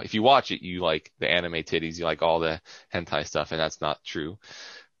 If you watch it, you like the anime titties, you like all the hentai stuff, and that's not true.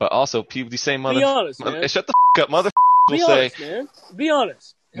 But also, people say Be honest, man. Shut the up, mother. Be honest, man. Be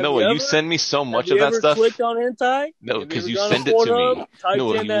honest. You send me so much of that stuff. Have you ever clicked on hentai? No, because you send it to me.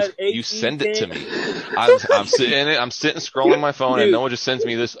 No, you send it to me. I'm sitting scrolling my phone, and Noah just sends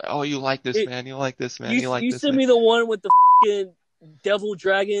me this. Oh, you like this, man? You like this, man? You sent me the one with the fucking devil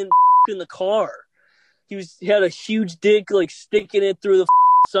dragon in the car. He had a huge dick, like sticking it through the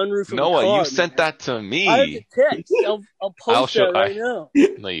sunroof of the car. Noah, you sent that to me. I have the text. I'll post that right now.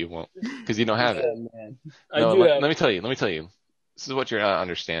 No, you won't, because you don't have it. Man. Let me tell you. This is what you're not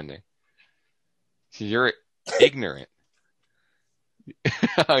understanding. You're ignorant.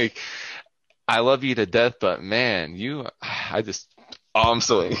 Like, I love you to death, but man, I'm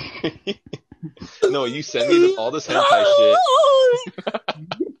so angry. No, you send me all this hentai shit.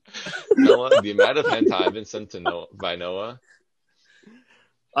 Noah, the amount of hentai I've been sent to by Noah.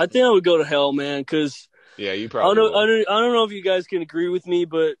 I think I would go to hell, man, because yeah, you probably. I don't know if you guys can agree with me,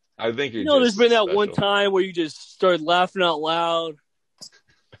 but I think you're. There's been that one time where you just started laughing out loud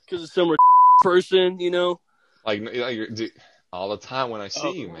because of some person, Like all the time when I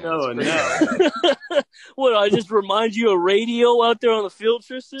see you, man. No. What? I just remind you of radio out there on the field,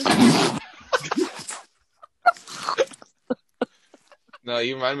 Tristan? No,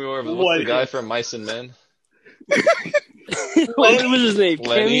 you remind me more of what's the guy from Mice and Men? What was his name?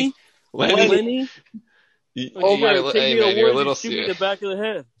 Lenny? Lenny? You're a little shoot me in the back of the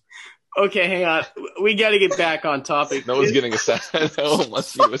head. Okay, hang on. We got to get back on topic. No one's getting assassinated. No one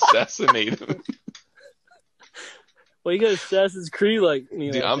wants you to assassinate him. Well, you got Assassin's Creed like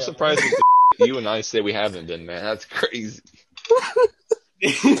me. Dude, like I'm that. surprised you and I say we haven't been, man. That's crazy.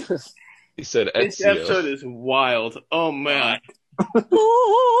 He said Ezio. This episode is wild. Oh, man.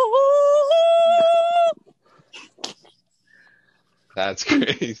 That's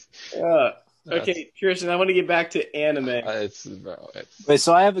crazy. Okay, Tristan, I want to get back to anime. Wait,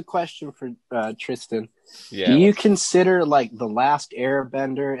 so I have a question for Tristan. Yeah, do you consider like The Last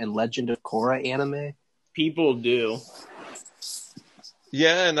Airbender and Legend of Korra anime? People do.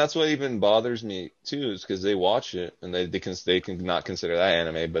 Yeah, and that's what even bothers me too, is because they watch it and they can not consider that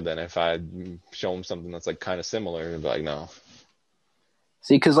anime. But then if I show them something that's like kind of similar, they'll be like, no.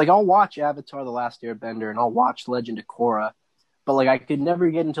 See, because like I'll watch Avatar: The Last Airbender and I'll watch Legend of Korra, but like I could never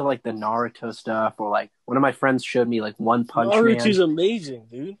get into like the Naruto stuff, or like one of my friends showed me like One Punch Man. Naruto's amazing,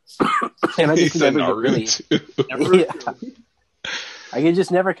 dude. And I just never get really. Yeah. I could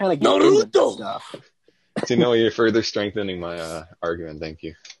just never kind of get into that stuff. So, you're further strengthening my argument. Thank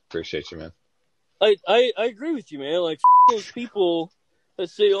you. Appreciate you, man. I agree with you, man. Like those people that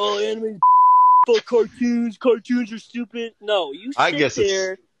say, "Oh, anime, fuck cartoons. Cartoons are stupid." No, you sit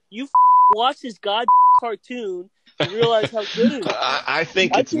there, you watch this cartoon, and realize how good it is. I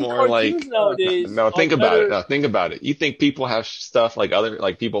think it's more like nowadays. No, think about it. No, think about it. You think people have stuff like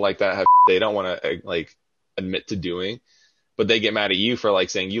people like that have they don't want to like admit to doing, but they get mad at you for like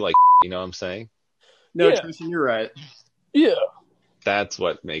saying you like. You know what I'm saying? No, yeah. Tristan, you're right. Yeah. That's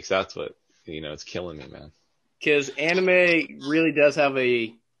what it's killing me, man. Because anime really does have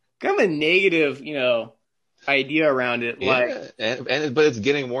a kind of a negative, idea around it. Yeah, but it's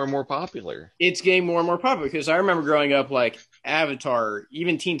getting more and more popular. It's getting more and more popular because I remember growing up, like Avatar,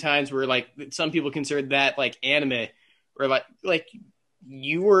 even Teen Titans, where like some people considered that like anime, or like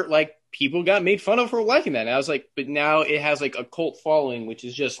you were like people got made fun of for liking that. And I was like, but now it has like a cult following, which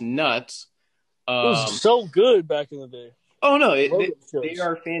is just nuts. It was so good back in the day. Oh no, they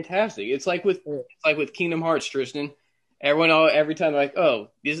are fantastic. It's like with Kingdom Hearts, Tristan. Every time they're like, "Oh,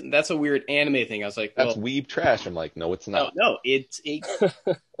 that's a weird anime thing." I was like, That's weeb trash. I'm like, no, it's not. No, it's a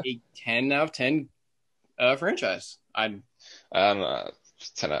 10 out of 10 franchise. I don't know.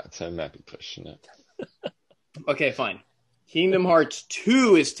 10 out of 10 might be pushing it. Okay, fine. Kingdom Hearts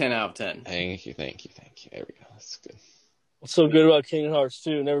 2 is 10 out of 10. Thank you. There we go. That's good. What's so good about Kingdom Hearts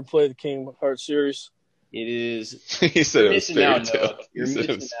 2? Never played the Kingdom Hearts series. It is. He said it was missing fairy out, tale. Noah. You're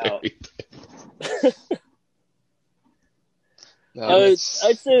missing out. I'd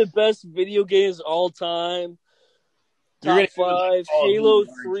say the best video games of all time. You're Top gonna 5, Call of Halo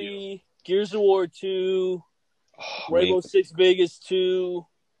Duty, aren't 3, Gears of War 2, Oh, Rainbow man. Six Vegas 2.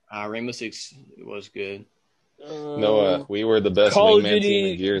 Rainbow Six was good. Noah, we were the best Call of wingman team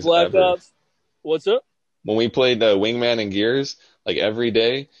Duty, in Gears Black ever. Ops. What's up? When we played Wingman and Gears, like every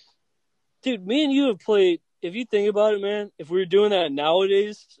day, Dude, me and you have played, if you think about it, man, if we were doing that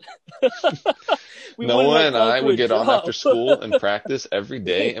nowadays, we Noah wouldn't have and time I for would a get on job. after school and practice every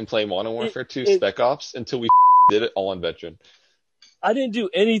day and play Modern Warfare 2 Spec Ops until we did it all on Veteran. I didn't do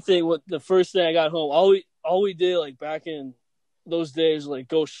anything with the first day I got home. All we did, like, back in those days, like,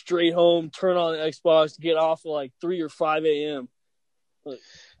 go straight home, turn on the Xbox, get off at, like, 3 or 5 a.m. Oh,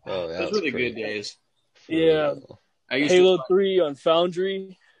 Those were the good days. Yeah. I used Halo to 3 on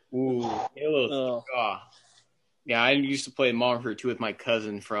Foundry. Ooh, Halo. Oh. Yeah, I used to play Modern Warfare 2 with my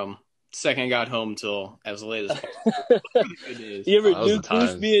cousin from the second I got home till as late as possible. Good days. You ever Oh, those are Nuke Boost?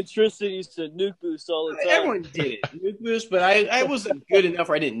 times. Me and Tristan used to Nuke Boost all the time. Everyone did it, Nuke Boost, but I wasn't good enough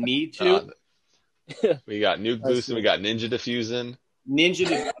where I didn't need to. We got Nuke Boost and we got Ninja Diffusing. Ninja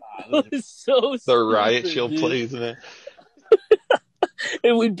did. It was so The Riot stupid, Shield dude. plays, man.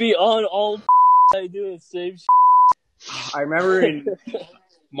 It would be on all I do the same shit. I remember in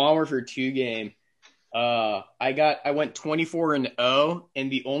Modern Warfare 2 game, I went 24-0,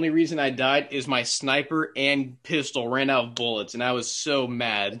 and the only reason I died is my sniper and pistol ran out of bullets, and I was so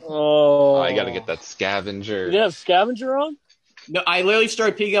mad. Oh, I got to get that scavenger. Did you have scavenger on? No, I literally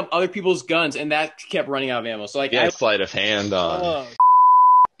started picking up other people's guns, and that kept running out of ammo. So like, Yeah, sleight of hand on. Oh,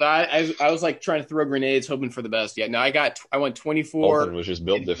 I was like trying to throw grenades, hoping for the best. Yeah, no, I went 24. Open was just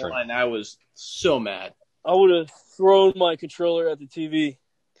built different. And I was so mad. I would have thrown my controller at the TV.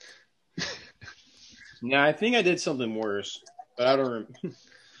 Yeah, I think I did something worse, but I don't remember.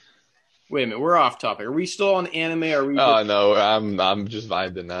 Wait a minute, we're off topic. Are we still on anime? Or are we? Oh no, I'm just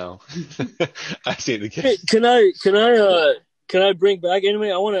vibing now. I see the Hey, game. can I bring back anime?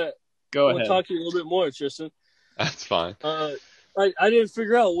 I want to Go ahead. talk to you a little bit more, Tristan. That's fine. I didn't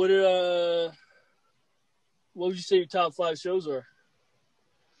figure out what would you say your top 5 shows are?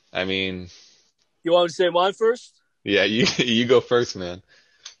 I mean, You want me to say mine first? yeah, you go first, man.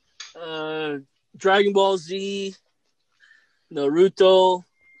 Dragon Ball Z, Naruto.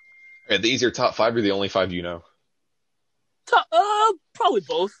 Are these your top 5 or the only 5 you know? Probably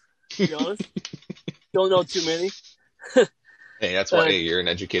both, to be honest. Don't know too many. Hey, that's why you're an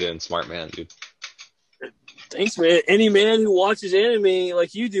educated and smart man, dude. Thanks, man. Any man who watches anime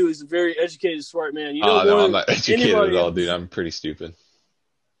like you do is a very educated, smart man. You know No, more I'm not than educated anybody at all, else. dude. I'm pretty stupid.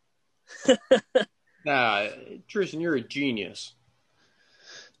 Nah, Tristan, you're a genius.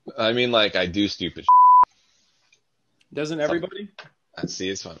 I mean, like, I do stupid Doesn't everybody? See,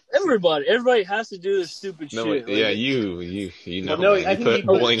 it's fun. Everybody has to do this stupid No, shit. wait, yeah, you know. no, man. I You think put you-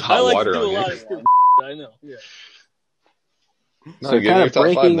 boiling I hot like water to do on a lot you. of stupid shit. I know. Yeah. No, So give me kind your of top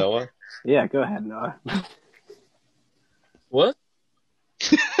 5, breaking- Noah. Yeah, go ahead, Noah. What?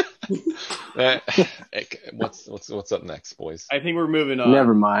 What's up next, boys? I think we're moving on.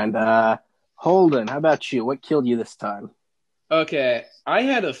 Never mind. Holden, how about you? What killed you this time? Okay, I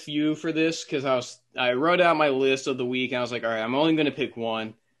had a few for this because I wrote out my list of the week and I was like, all right, I'm only going to pick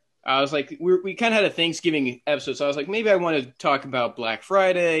one. I was like, we kind of had a Thanksgiving episode, so I was like, maybe I want to talk about Black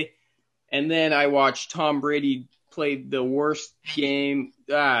Friday, and then I watched Tom Brady play the worst game.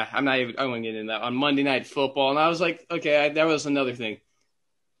 I won't get into that on Monday Night Football, and I was like, okay, that was another thing.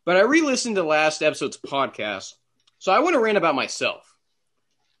 But I re-listened to last episode's podcast, so I want to rant about myself.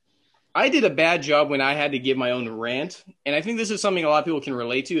 I did a bad job when I had to give my own rant, and I think this is something a lot of people can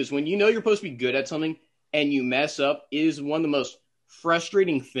relate to, is when you know you're supposed to be good at something and you mess up, it is one of the most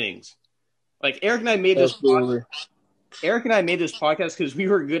frustrating things. Like Eric and I made this podcast because we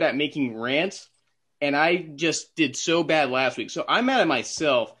were good at making rants, and I just did so bad last week. So I'm mad at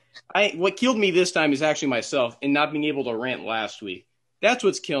myself. What killed me this time is actually myself and not being able to rant last week. That's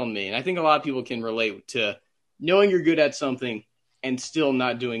what's killing me, and I think a lot of people can relate to knowing you're good at something and still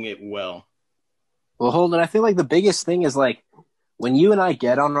not doing it well. Well, Holden, I feel like the biggest thing is like when you and I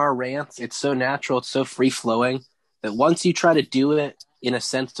get on our rants, it's so natural, it's so free flowing that once you try to do it in a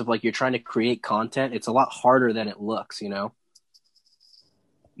sense of like you're trying to create content, it's a lot harder than it looks, you know?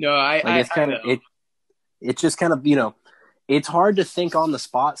 No, It's just kind of, it's hard to think on the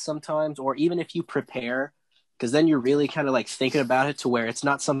spot sometimes, or even if you prepare, because then you're really kind of like thinking about it to where it's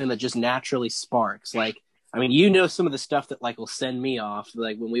not something that just naturally sparks. Like, I mean, some of the stuff that like will send me off,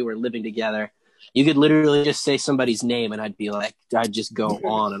 like when we were living together, you could literally just say somebody's name and I'd just go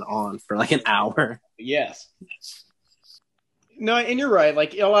on and on for like an hour. Yes. No, and you're right.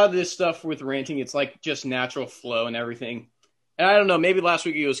 Like a lot of this stuff with ranting, it's like just natural flow and everything. And I don't know, maybe last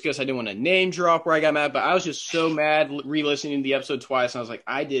week it was because I didn't want to name drop where I got mad, but I was just so mad re-listening to the episode twice, and I was like,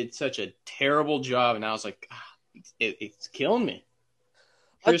 I did such a terrible job, and I was like, it's killing me.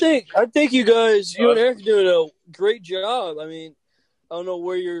 I think you guys, you and Eric are doing a great job. I mean, I don't know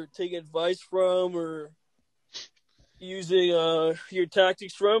where you're taking advice from or using your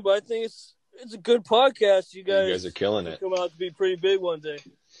tactics from, but I think it's a good podcast. You guys are killing it. Come out to be pretty big one day.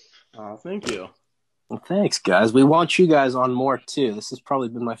 Oh, thank you. Well, thanks, guys. We want you guys on more too. This has probably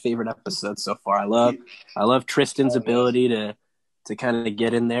been my favorite episode so far. I love Tristan's ability to kind of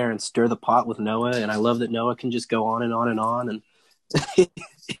get in there and stir the pot with Noah, and I love that Noah can just go on and on and on, and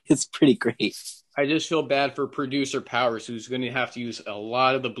it's pretty great. I just feel bad for producer Powers, who's going to have to use a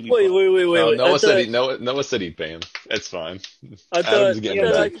lot of the blue. Wait. Noah said he'd pay him. It's fine. I thought I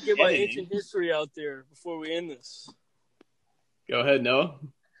could get my ancient history out there before we end this. Go ahead, Noah.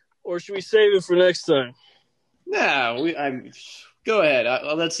 Or should we save it for next time? Nah, go ahead.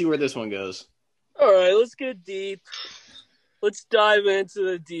 Let's see where this one goes. All right, let's get deep. Let's dive into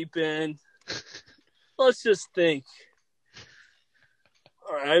the deep end. Let's just think.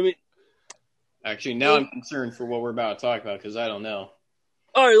 All right, actually, now I'm concerned for what we're about to talk about because I don't know.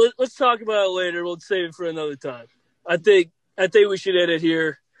 All right, let's talk about it later. We'll save it for another time. I think we should end it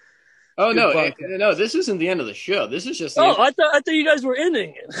here. Oh no! This isn't the end of the show. This is just. I thought you guys were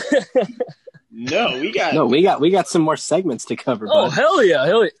ending it. No, we got some more segments to cover. Oh hell yeah!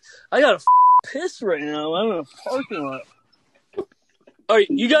 I got a piss right now. I'm in a parking lot. All right,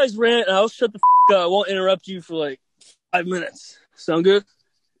 you guys rant. I'll shut the up. I won't interrupt you for like 5 minutes. Sound good?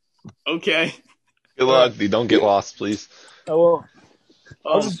 Okay. Good luck. Don't get lost, please. I won't.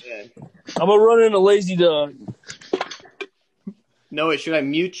 Man. I'm gonna run in a lazy dog. Noah, should I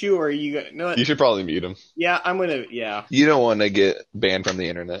mute you or are you? No, you should probably mute him. Yeah, I'm gonna. Yeah. You don't want to get banned from the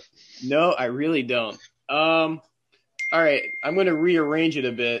internet. No, I really don't. All right, I'm gonna rearrange it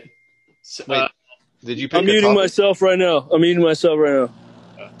a bit. Wait, did you? Pick I'm muting myself right now.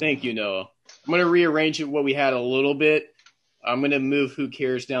 Thank you, Noah. I'm gonna rearrange it what we had a little bit. I'm gonna move Who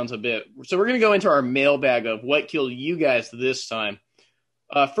Cares down to a bit. So we're gonna go into our mailbag of what killed you guys this time.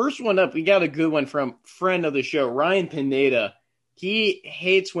 First one up, we got a good one from friend of the show, Ryan Pineda. He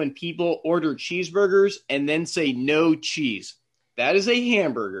hates when people order cheeseburgers and then say no cheese. That is a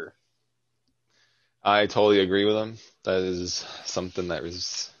hamburger. I totally agree with him. That is something that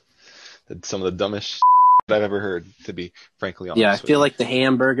was some of the dumbest I've ever heard, to be frankly honest. Yeah, I feel like the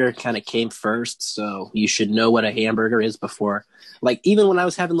hamburger kind of came first, so you should know what a hamburger is before. Like, even when I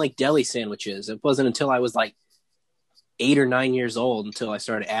was having, like, deli sandwiches, it wasn't until I was, like, 8 or 9 years old until I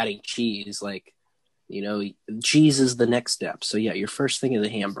started adding cheese. Like, cheese is the next step. So, yeah, your first thing is a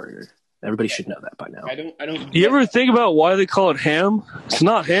hamburger. Everybody should know that by now. I don't. You ever think about why they call it ham? It's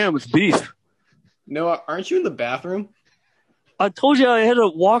not ham, it's beef. Noah, aren't you in the bathroom? I told you I had to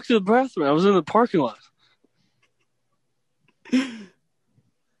walk to the bathroom. I was in the parking lot.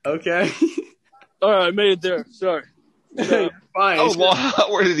 Okay. All right, I made it there. Sorry. No, fine.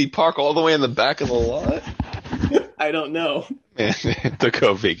 Where did he park? All the way in the back of the lot? I don't know. Man, to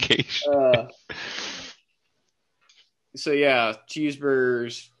go vacation. So yeah,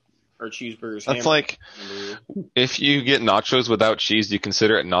 cheeseburgers. That's like if you get nachos without cheese, do you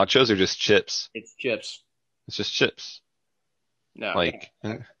consider it nachos or just chips? It's chips. It's just chips. No. Like,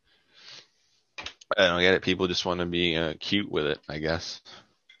 I don't get it. People just want to be cute with it, I guess.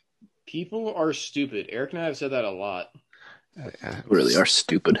 People are stupid. Eric and I have said that a lot. Really are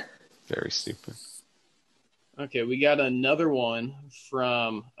stupid. Very stupid. Okay, we got another one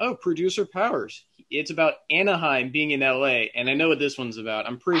from producer Powers. It's about Anaheim being in LA, and I know what this one's about.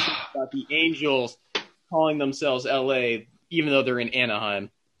 I'm pretty sure it's about the Angels calling themselves LA, even though they're in Anaheim.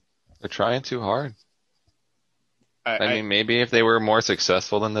 They're trying too hard. I mean, maybe if they were more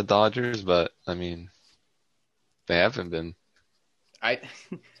successful than the Dodgers, but I mean, they haven't been. I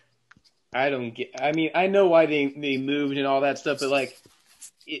don't get. I mean, I know why they moved and all that stuff, but like,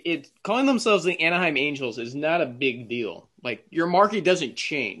 it calling themselves the Anaheim Angels is not a big deal. Like, your market doesn't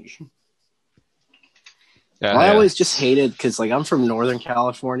change. Yeah, I always just hated because, like, I'm from Northern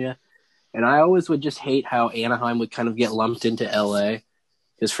California, and I always would just hate how Anaheim would kind of get lumped into LA.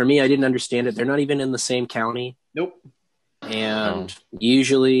 Because for me, I didn't understand it. They're not even in the same county. Nope. And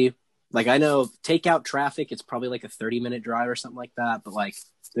usually, like, I know takeout traffic, it's probably like a 30-minute drive or something like that. But, like,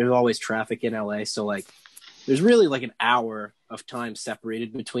 there's always traffic in LA. So, like, there's really like an hour of time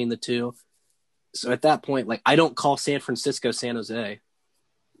separated between the two. So at that point, like, I don't call San Francisco San Jose.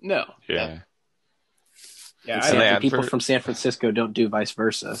 No. Yeah. Yeah. People from San Francisco don't do vice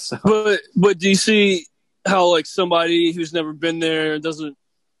versa. So. But do you see how, like, somebody who's never been there doesn't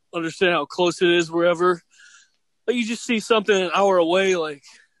understand how close it is wherever? Like, you just see something an hour away, like,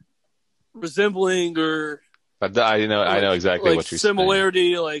 resembling or But I know exactly like what you're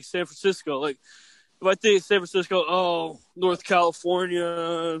similarity, like San Francisco. Like, if I think San Francisco, oh, North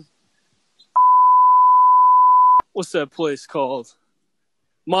California, what's that place called?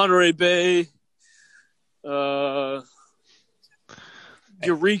 Monterey Bay,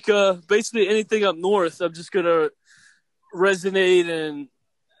 Eureka. Basically, anything up north, I'm just gonna resonate and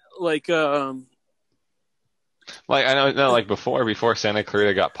like. Like I know, like before Santa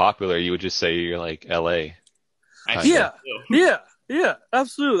Clarita got popular, you would just say you're like L.A. Yeah,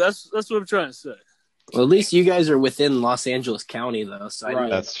 absolutely. That's what I'm trying to say. Well, at least you guys are within Los Angeles County, though. So Right.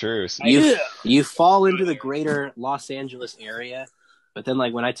 That's true. You fall into the greater Los Angeles area, but then,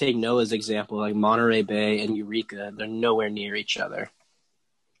 like, when I take Noah's example, like Monterey Bay and Eureka, they're nowhere near each other.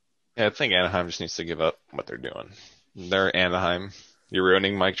 Yeah, I think Anaheim just needs to give up what they're doing. They're Anaheim. You're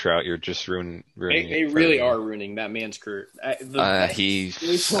ruining Mike Trout. You're just ruining. They really are ruining that man's career. I feel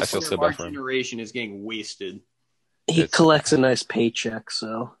so bad for him. Generation is getting wasted. He collects a nice paycheck,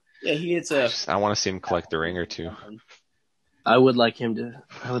 so yeah, he hits I want to see him collect a ring or two. I would like him to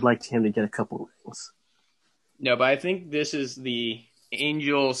get a couple rings. No, but I think this is the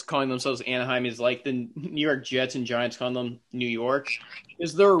Angels calling themselves Anaheim is like the New York Jets and Giants calling them New York,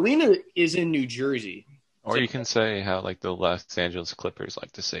 because their arena is in New Jersey. Or you can say how like the Los Angeles Clippers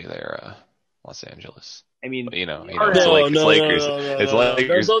like to say they're Los Angeles. I mean, But, No, it's Lakers. It's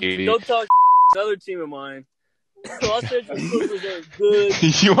Lakers. Don't talk another team of mine. Los Angeles Clippers are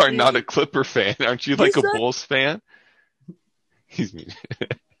good. You are not a Clipper fan, aren't you? Like a Bulls fan? He's mean.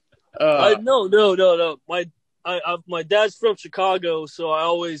 No. My dad's from Chicago, so I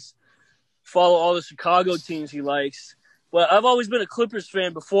always follow all the Chicago teams he likes. But I've always been a Clippers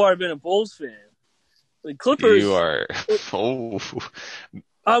fan before I've been a Bulls fan. The Clippers. You are. Oh.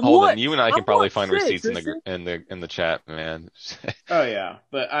 Hold on. You and I can probably find receipts in the chat, man. Oh yeah,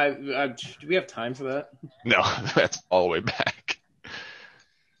 but do we have time for that? No, that's all the way back.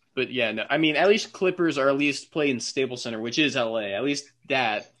 But yeah, no. I mean, at least Clippers are at least playing Staples Center, which is LA. At least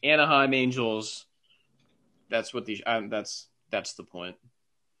that Anaheim Angels. That's what that's the point.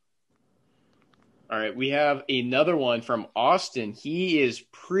 All right, we have another one from Austin. He is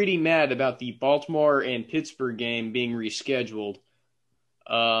pretty mad about the Baltimore and Pittsburgh game being rescheduled.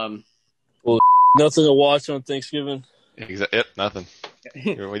 Well, nothing to watch on Thanksgiving. Yep, nothing.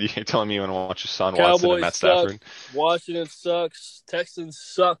 You're telling me you want to watch your son Watson and Matt Stafford? Washington sucks. Texans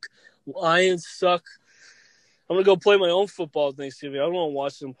suck. Lions suck. I'm going to go play my own football on Thanksgiving. I don't want to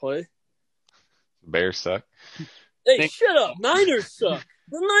watch them play. Bears suck. Hey, shut up. Niners suck.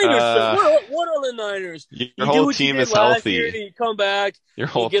 The Niners suck. What are the Niners? Your whole team is healthy. You come back. Your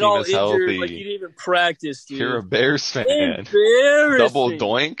whole team is injured, healthy. Like you didn't even practice, dude. You're a Bears fan. Embarrassing. Double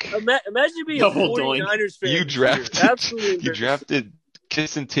doink. Imagine being a 49ers fan. You drafted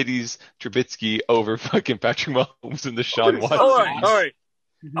Kissing Titties Trubisky over fucking Patrick Mahomes and Deshaun Watson. All right.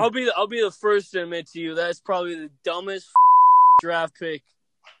 I'll be the first to admit to you that's probably the dumbest draft pick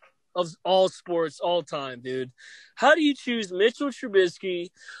of all sports, all time, dude. How do you choose Mitchell Trubisky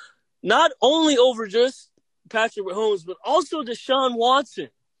not only over just Patrick Mahomes, but also Deshaun Watson?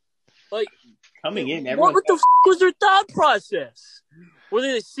 Like, coming in, what the was their thought process? Were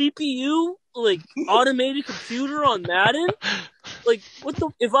they the CPU, like, automated computer on Madden? Like, what the?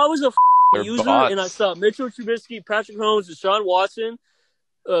 If I was a user bots. and I saw Mitchell Trubisky, Patrick Mahomes, Deshaun Watson,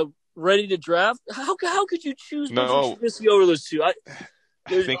 ready to draft, how could you choose Mitchell Trubisky over those two? I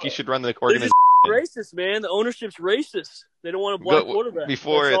think you should run the organization. Racist, man. The ownership's racist. They don't want a black quarterback.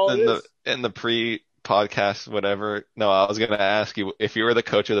 Before in the pre-podcast, whatever. No, I was going to ask you, if you were the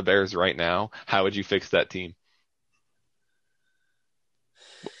coach of the Bears right now, how would you fix that team?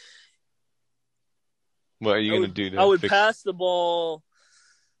 What are you going to do? I would pass the ball.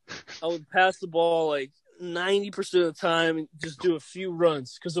 I would pass the ball like 90% of the time and just do a few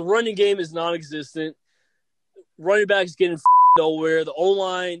runs because the running game is non-existent. Running backs getting nowhere. The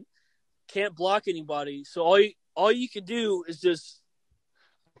O-line can't block anybody. So all you can do is just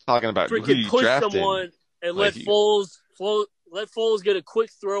talking about who push drafted. someone and let Foles get a quick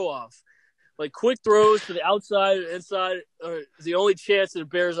throw off. Like quick throws to the outside and inside are the only chance of the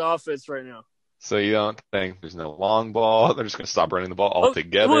Bears offense right now. So you don't think there's no long ball? They're just going to stop running the ball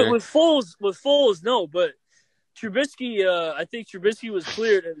altogether? With Foles, no. But Trubisky, I think Trubisky was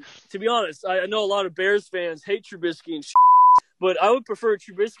cleared. And to be honest, I know a lot of Bears fans hate Trubisky and shit, but I would prefer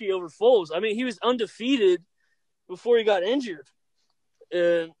Trubisky over Foles. I mean, he was undefeated before he got injured.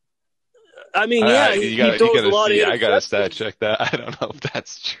 And I mean, he throws a lot of interceptions. I got to stat check that. I don't know if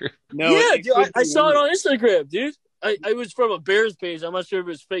that's true. No, yeah, dude, I saw it on Instagram, dude. I was from a Bears page. I'm not sure if it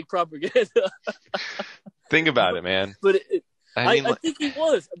was fake propaganda. Think about it, man. But I think he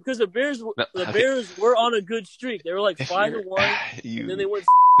was because the Bears were on a good streak. They were like 5-1, and then they went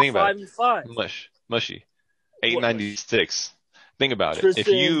 5-5. Mushy. 896. Think about it.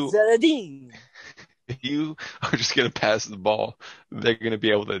 Tristan If you are just going to pass the ball, they're going to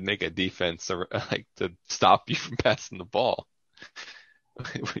be able to make a defense to stop you from passing the ball.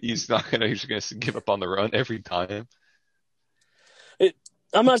 He's just going to give up on the run every time.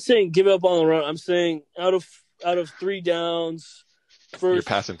 I'm not saying give up on the run. I'm saying out of 3 downs, first, you're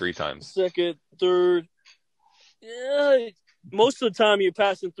passing 3 times. Second, third. Yeah, most of the time you're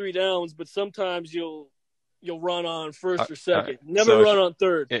passing 3 downs, but sometimes you'll run on first or second. Never run on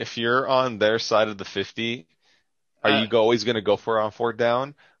third. If you're on their side of the 50, are you always going to go for it on 4th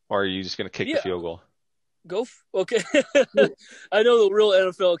down, or are you just going to kick the field goal? Okay. I know the real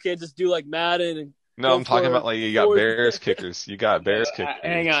NFL can't just do like Madden and. No, I'm talking about like you got Bears kickers. You got Bears kickers.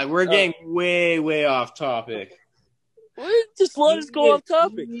 Hang on, we're getting way off topic. Just let us go off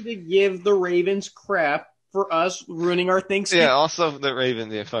topic. We need to give the Ravens crap for us ruining our Thanksgiving. Yeah, also the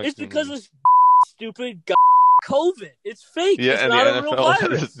Ravens. It's because of stupid COVID. It's fake. Yeah, it's and not the a real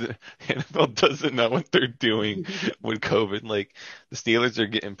virus. The NFL doesn't know what they're doing with COVID. Like the Steelers are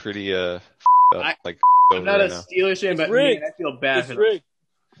getting pretty up, I'm not a Steelers fan, but man, I feel bad for them.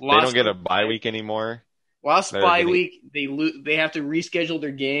 They don't get a bye week anymore. Last bye week, they have to reschedule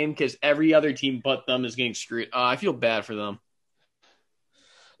their game because every other team but them is getting screwed. I feel bad for them.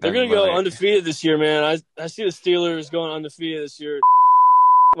 They're going to go undefeated this year, man. I see the Steelers going undefeated this year.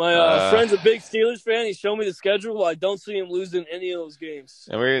 My friend's a big Steelers fan. He showed me the schedule. I don't see him losing any of those games.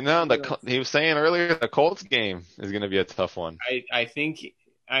 And he was saying earlier the Colts game is going to be a tough one. I think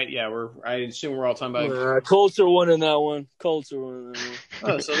I assume we're all talking about Colts are winning that one. Colts are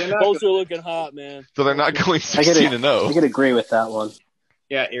Colts are looking hot, man. So they're not going 16-0. I could agree with that one.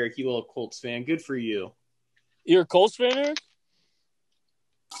 Yeah, Eric, you little Colts fan. Good for you. You're a Colts fan, Eric?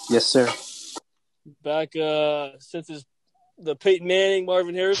 Yes, sir. Back since the Peyton Manning,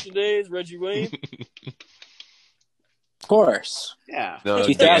 Marvin Harrison days, Reggie Wayne. Of course. Yeah. No,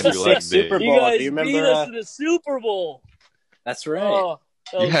 2006 Super Bowl. You guys Do you remember? beat us in the Super Bowl. That's right. Oh,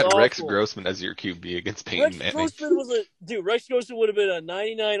 you had awful. Rex Grossman as your QB against Peyton Manning. Rex Grossman would have been a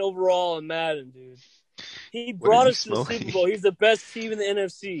 99 overall in Madden, dude. He brought us to the Super Bowl. He's the best team in the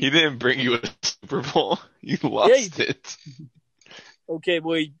NFC. He didn't bring you a Super Bowl. You lost it. Okay,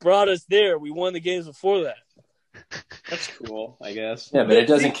 well, he brought us there. We won the games before that. That's cool, I guess. Yeah, but it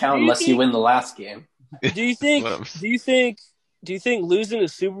doesn't count unless you win the last game. Do you think losing the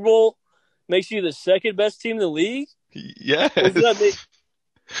Super Bowl makes you the second best team in the league? Yes.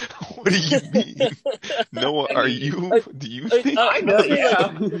 What do you mean? Noah, are you? Do you think? I know,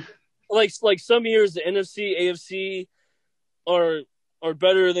 yeah. Like some years the NFC, AFC are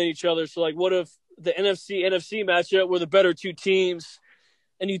better than each other. So like, what if the NFC matchup were the better 2 teams,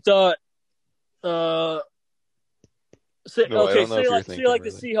 and you thought, say like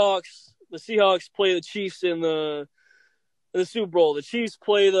the Seahawks play the Chiefs in the Super Bowl. The Chiefs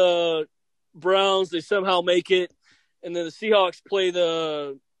play the Browns. They somehow make it. And then the Seahawks play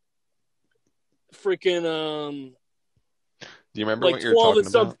the freaking Do you remember what you're talking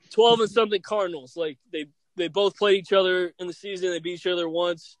about? 12 and something Cardinals. Like they both played each other in the season. They beat each other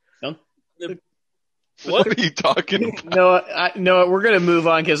once. No. What are you talking about? No, we're gonna move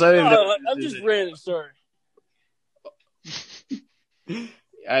on because I didn't know. I'm just random. Sorry.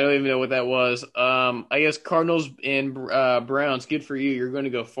 I don't even know what that was. I guess Cardinals and Browns. Good for you. You're going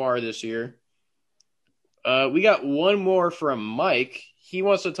to go far this year. We got one more from Mike. He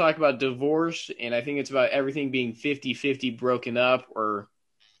wants to talk about divorce, and I think it's about everything being 50-50 broken up or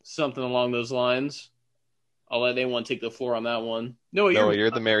something along those lines. I'll let anyone take the floor on that one. Noah,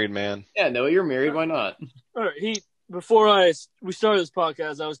 you're the married man. Yeah, Noah, you're married. Why not? All right. Before we started this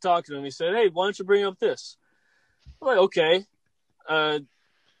podcast, I was talking to him. He said, "Hey, why don't you bring up this?" I'm like, okay.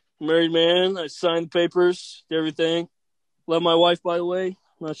 Married man. I signed the papers, did everything. Love my wife, by the way.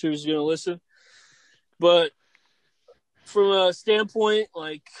 I'm not sure if she's going to listen. But from a standpoint,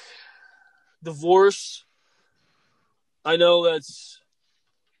 like, divorce, I know that's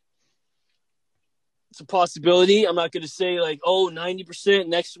It's a possibility. I'm not going to say like, 90%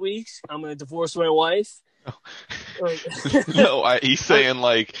 next week I'm going to divorce my wife. No, he's saying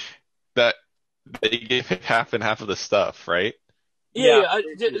like that they gave him half and half of the stuff, right? Yeah.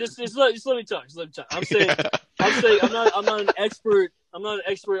 Just let me talk. I'm saying I'm not an expert. I'm not an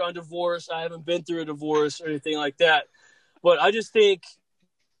expert on divorce. I haven't been through a divorce or anything like that. But I just think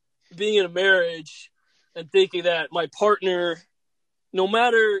being in a marriage and thinking that my partner, no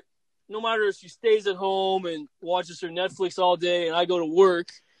matter if she stays at home and watches her Netflix all day and I go to work,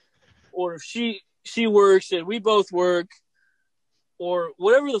 or if she works and we both work, or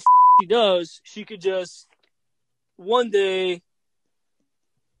whatever the she does, she could just one day.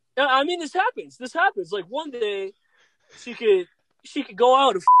 I mean, this happens. Like one day, she could go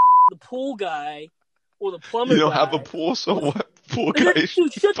out and the pool guy or the plumber. You don't guy. have a pool, so what? Pool guy?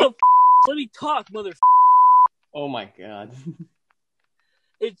 Dude, shut the let me talk, mother. Oh my god.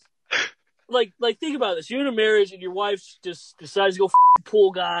 It's like think about this. You're in a marriage and your wife just decides to go the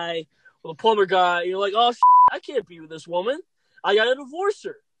pool guy or the plumber guy. You're like, oh, I can't be with this woman. I gotta divorce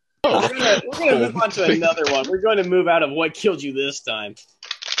her. We're gonna move on to another one. We're going to move out of what killed you this time.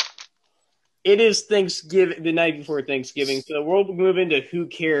 It is Thanksgiving, the night before Thanksgiving, so we'll move into who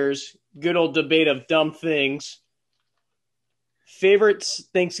cares. Good old debate of dumb things. Favorite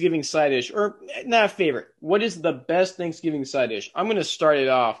Thanksgiving side dish, or not favorite. What is the best Thanksgiving side dish? I'm going to start it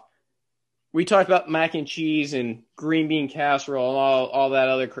off. We talked about mac and cheese and green bean casserole and all that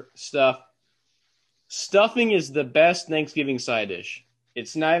other stuff. Stuffing is the best Thanksgiving side dish.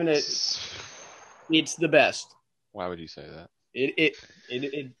 It's not even it's the best. Why would you say that? If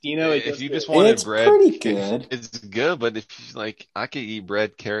you just wanted it's bread, pretty good. It's good, but if you like, I could eat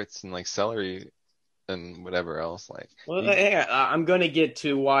bread, carrots, and like celery, and whatever else. Like, well, hang on. I'm going to get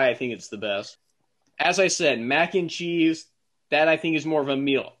to why I think it's the best. As I said, mac and cheese, that I think is more of a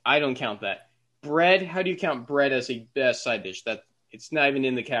meal. I don't count that. Bread, how do you count bread as a best side dish? That it's not even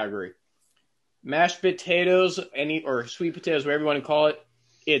in the category. Mashed potatoes, or sweet potatoes, whatever you want to call it,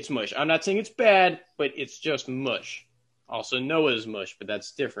 it's mush. I'm not saying it's bad, but it's just mush. Also, Noah's mush, but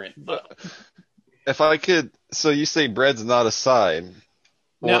that's different. If I could, so you say bread's not a side.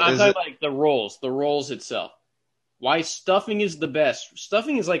 No, I'm talking like the rolls itself. Why stuffing is the best.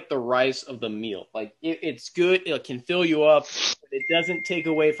 Stuffing is like the rice of the meal. Like it's good, it can fill you up, but it doesn't take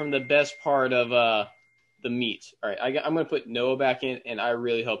away from the best part of the meat. All right, I'm going to put Noah back in, and I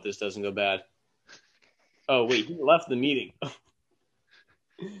really hope this doesn't go bad. Oh, wait, he left the meeting.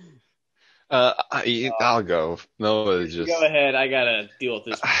 I'll go. No, just go ahead. I gotta deal with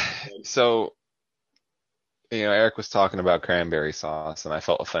this. So, Eric was talking about cranberry sauce, and I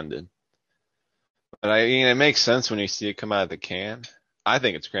felt offended. But it makes sense when you see it come out of the can. I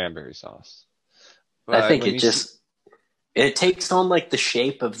think it's cranberry sauce. But I think it takes on like the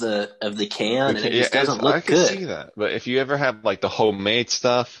shape of the can, and it just doesn't look good. I can see that. But if you ever have like the homemade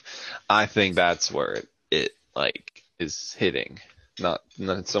stuff, I think that's where it like is hitting. Not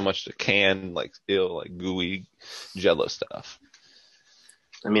so much the can, like gooey Jello stuff.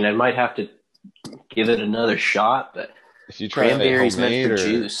 I mean, I might have to give it another shot, but if you try cranberries meant for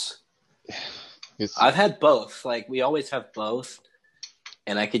juice. I've had both. Like we always have both,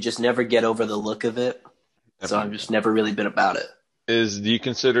 and I could just never get over the look of it. So I've just never really been about it. Do you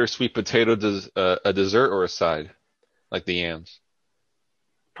consider sweet potato a dessert or a side, like the yams?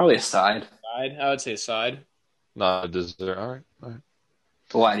 Probably a side. I would say a side. Not a dessert. All right.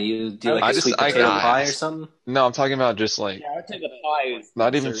 Why do you do like a sweet potato pie or something? No, I'm talking about just like. Yeah, I would take a pie.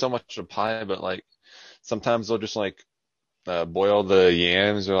 Not even so much a pie, but like sometimes they'll just like boil the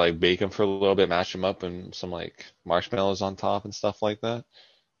yams or like bake them for a little bit, mash them up, and some like marshmallows on top and stuff like that.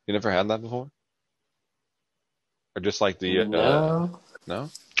 You never had that before? Or just like the no? Not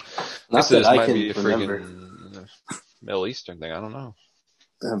that I might can be a remember. Freaking Middle Eastern thing. I don't know.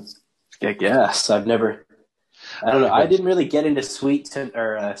 I guess I don't know. I didn't really get into sweet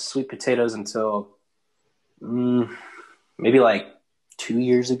potatoes until maybe like 2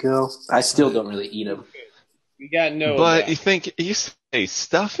 years ago. I still don't really eat them. We got no. But you say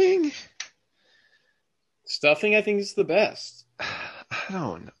stuffing? Stuffing, I think, is the best. I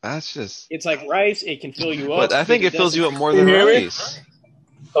don't know. That's just. It's like rice. It can fill you up. But I think it fills you up more than rice.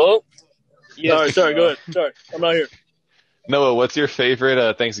 Hello? Yes. Sorry, go ahead. Sorry, I'm not here. Noah, what's your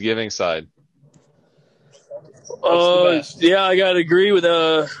favorite Thanksgiving side? Yeah, I gotta agree with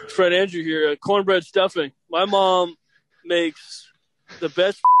Fred Andrew here. Cornbread stuffing. My mom makes the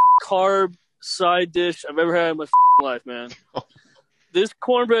best carb side dish I've ever had in my life, man. This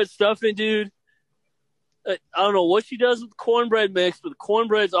cornbread stuffing, dude. I don't know what she does with cornbread mix, but the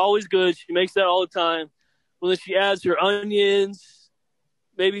cornbread's always good. She makes that all the time. Well, then she adds her onions,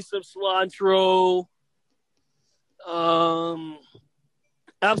 maybe some cilantro,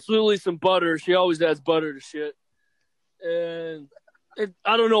 Absolutely some butter. She always adds butter to shit. And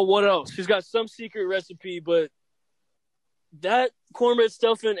I don't know what else. She's got some secret recipe, but that cornbread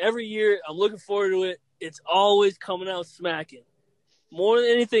stuffing every year, I'm looking forward to it. It's always coming out smacking. More than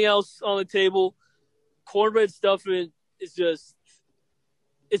anything else on the table, cornbread stuffing is just,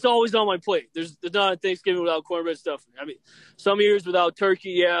 it's always on my plate. There's not a Thanksgiving without cornbread stuffing. I mean, some years without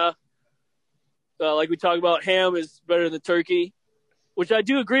turkey, yeah. Like we talked about, ham is better than turkey, which I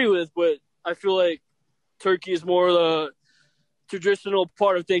do agree with, but I feel like turkey is more the traditional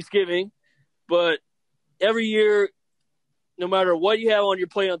part of Thanksgiving. But every year, no matter what you have on your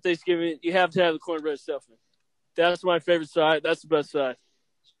plate on Thanksgiving, you have to have the cornbread stuffing. That's my favorite side. That's the best side.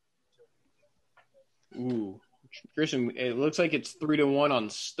 Ooh. Christian, it looks like it's 3-1 on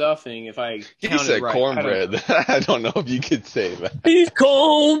stuffing. If I He counted said right. cornbread. I don't know if you could say that. He's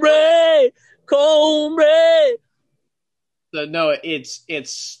cornbread. So, no,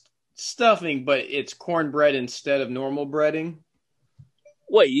 it's stuffing, but it's cornbread instead of normal breading.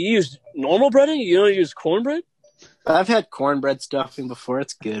 Wait, you use normal breading? You don't use cornbread? I've had cornbread stuffing before.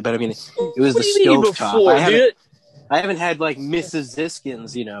 It's good, but I mean, it was What the do you mean stovetop. before, I haven't had like Mrs.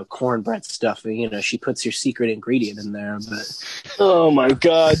 Ziskin's, cornbread stuffing. She puts your secret ingredient in there, but Oh my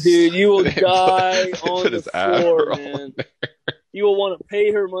god, dude, you will die Put on the his floor, Adderall man. You will want to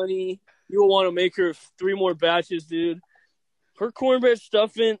pay her money. You will want to make her 3 more batches, dude. Her cornbread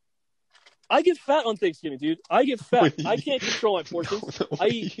stuffing. I get fat on Thanksgiving, dude. I get fat. I can't control my portions. I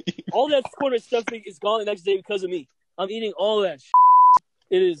eat all that cornbread stuffing is gone the next day because of me. I'm eating all that shit.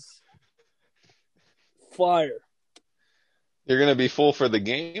 It is fire. You're going to be full for the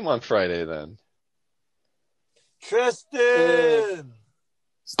game on Friday then. Tristan!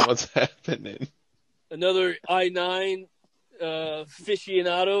 What's happening? Another I-9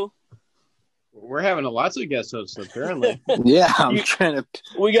 aficionado. We're having lots of guest hosts, apparently. yeah, I'm trying to.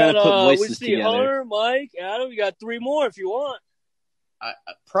 We Trying got to put we voices see together. Hunter, Mike, Adam. We got 3 more if you want.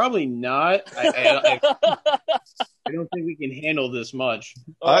 Probably not. I don't think we can handle this much.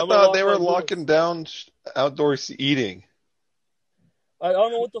 I I'm gonna thought they lock were my locking down outdoors eating. I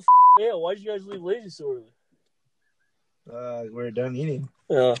don't know what the yeah. Why did you guys leave lazy so early? We're done eating.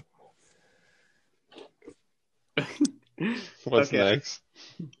 Yeah. What's Okay. next?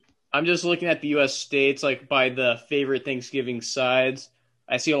 I'm just looking at the U.S. states, like by the favorite Thanksgiving sides.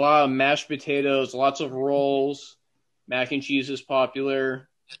 I see a lot of mashed potatoes, lots of rolls. Mac and cheese is popular.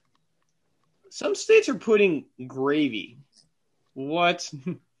 Some states are putting gravy. What?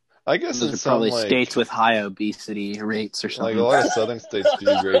 I guess Those in are some probably like, states with high obesity rates or like something. a lot of southern states do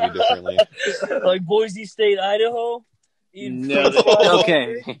gravy differently. Like Boise State, Idaho. No,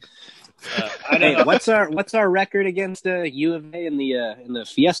 okay. I don't Hey, know. what's our record against U of A in the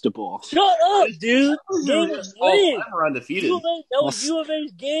Fiesta Bowl? Shut up, dude. Game was winning. I'm undefeated. That was U of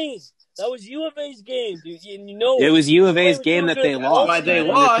A's game. That was U of A's game, dude. You know It was U of A's Wait, game U that of A- they lost. Why they I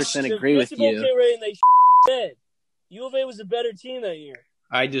lost? 100% agree with you. And they dead. U of A was a better team that year.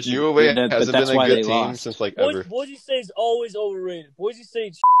 I just U of A Yeah, but hasn't that's been a why good they team lost. since like ever. Boise State's always overrated. Boise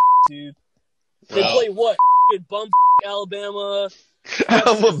State's dude. They Wow. play what? Bum Alabama,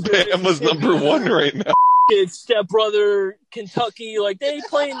 Alabama's number 1 right now. stepbrother Kentucky. Like they ain't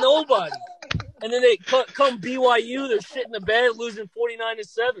playing nobody. And then they come BYU, they're shit in the bed, losing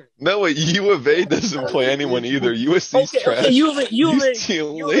 49-7. No, U of A doesn't play anyone either. USC's trash. Okay, U of A,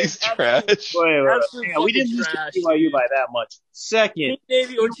 UCLA's trash. Wait. Absolute Hang on, we didn't lose to trash, BYU dude. by that much. Second, Team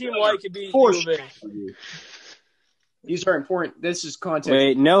Navy or Team White could beat For U of A. these are important. This is context.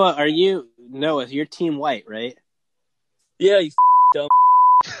 Wait, Noah, you're Team White, right? Yeah, you dumb.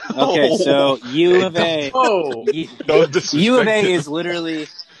 Okay, so U of A. Oh, Don't disrespect U of A it. is literally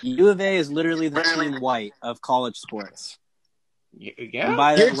the Team White of college sports. yeah. And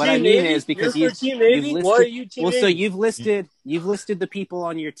by You're that, what I Team mean Navy? is because You're you've for Team Navy? listed, Why are you Team well, Navy? so you've listed the people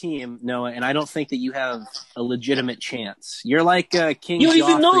on your team, Noah, and I don't think that you have a legitimate chance. You're like King You don't Joffrey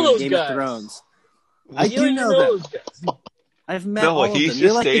even know in those Game guys. of Thrones. I You do don't even know know them. those guys. I've met No, all of he's them. You're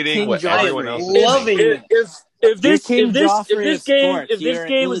just like the stating King what Joffrey. everyone else is. Loving it. If this King Joffrey of sports. if this You're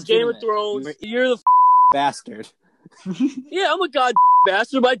game was Game of illegitimate. Thrones, you're the Bastard. yeah. I'm a god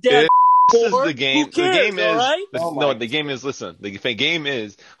bastard. My dad. This is Or, the game. who cares, the game is all right? the game is listen. The game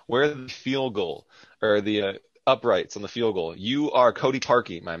is where the field goal or the uprights on the field goal. You are Cody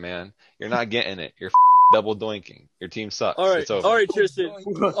Parkey, my man. You're not getting it. You're double doinking. Your team sucks. All right, It's over. all right, Tristan.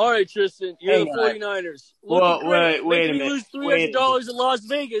 All right, Tristan. You're Hang the on. 49ers. Well, Looking great. wait a Making me minute. lose $300 in Las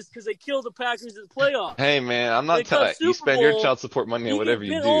Vegas because they killed the Packers in the playoffs. Hey man, I'm They not telling got you Super spend your Bowl. child support money on You whatever get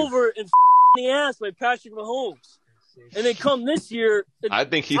you bent do. over and the ass by Patrick Mahomes. And then come this year, I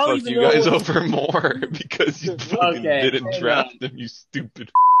think he I don't fucked even you know guys what- over more because you fucking Okay, didn't hang draft him, you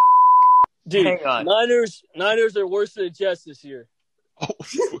stupid. dude, Hang on. Niners are worse than the Jets this year.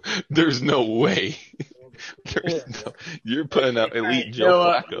 Oh, there's no way. You're putting up elite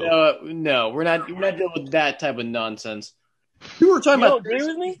Joe Flacco. No, we're not dealing with that type of nonsense. We were talking You don't about agree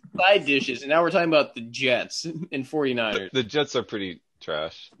with me? side dishes, and now we're talking about the Jets and 49ers. The Jets are pretty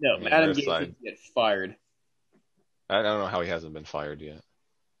trash. No, I mean, Adam their Gase side. needs to get fired. I don't know how he hasn't been fired yet.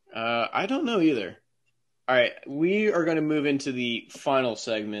 I don't know either. All right, we are going to move into the final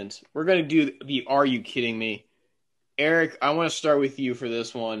segment. We're going to do the Are You Kidding Me? Eric, I want to start with you for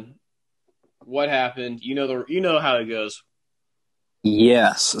this one. What happened? You know how it goes.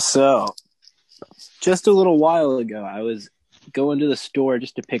 Yes. So, just a little while ago, I was going to the store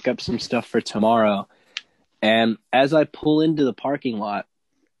just to pick up some stuff for tomorrow. And as I pull into the parking lot,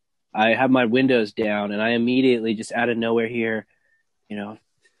 I have my windows down, and I immediately, just out of nowhere here,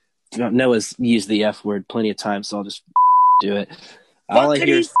 Noah's used the F word plenty of times, so I'll just do it. All I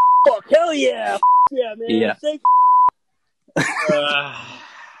hear is, Fuck, hell yeah. Yeah, man. Yeah. Say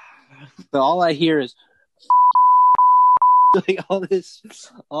so all I hear is like all this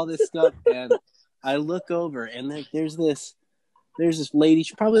stuff, and I look over, and there's this lady.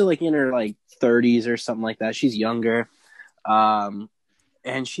 She's probably like in her like 30s or something like that. She's younger, and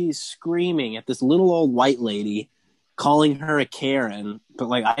she's screaming at this little old white lady, calling her a Karen. But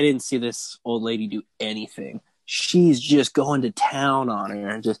like, I didn't see this old lady do anything. She's just going to town on her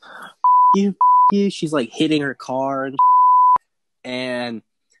and just you. She's like hitting her car, and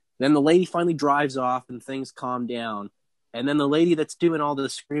then the lady finally drives off, and things calm down. And then the lady that's doing all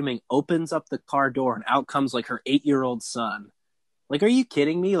this screaming opens up the car door, and out comes like her 8-year-old son. Like, are you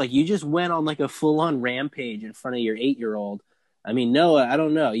kidding me? Like, you just went on like a full-on rampage in front of your 8-year-old. I mean, Noah, I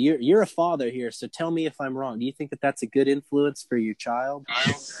don't know. You're a father here, so tell me if I'm wrong. Do you think that that's a good influence for your child?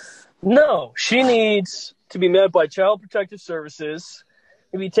 no, she needs to be met by Child Protective Services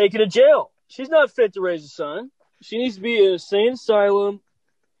and be taken to jail. She's not fit to raise a son. She needs to be in a sane asylum,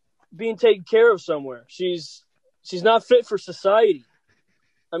 being taken care of somewhere. She's not fit for society.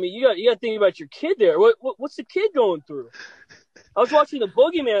 I mean, you got to think about your kid there. What's the kid going through? I was watching The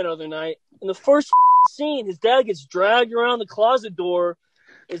Boogeyman the other night, and the first scene, his dad gets dragged around the closet door.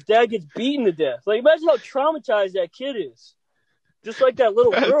 His dad gets beaten to death. Like, imagine how traumatized that kid is. Just like that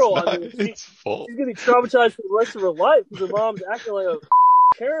little girl. I mean, she's going to be traumatized for the rest of her life because her mom's acting like a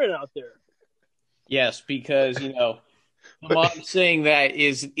Karen out there. Yes, because, the mom saying that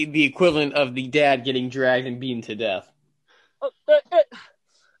is the equivalent of the dad getting dragged and beaten to death.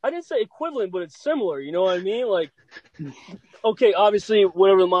 I didn't say equivalent, but it's similar. You know what I mean? Like, okay, obviously,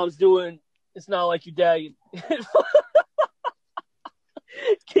 whatever the mom's doing, it's not like your dad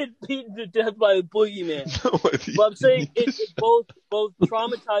get beaten to death by the boogeyman. No, but I'm saying it both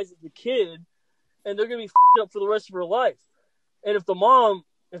traumatizes the kid, and they're gonna be f***ed up for the rest of her life. And if the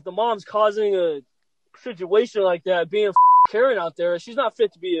mom's causing a situation like that, being a Karen out there, she's not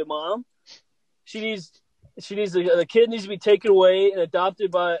fit to be a mom. The kid needs to be taken away and adopted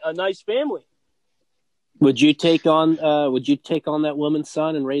by a nice family. Would you take on that woman's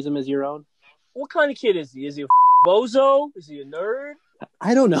son and raise him as your own? What kind of kid is he? Is he a bozo? Is he a nerd?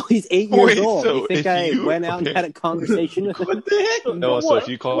 I don't know. He's 8 years old. So you think I went out and had a conversation with him? What the heck? No, so if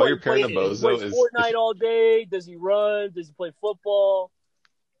you call your parent a bozo, plays Fortnite all day? Does he run? Does he play football?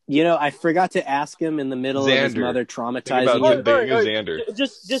 I forgot to ask him in the middle of his mother traumatizing him. Xander.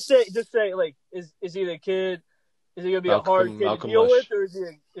 Just say, like, is he the kid? Is he gonna be a hard kid to deal with, or is he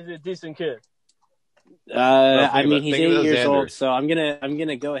a decent kid? I mean, he's 8 years old, so I'm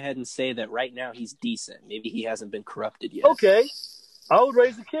gonna go ahead and say that right now he's decent. Maybe he hasn't been corrupted yet. Okay, I would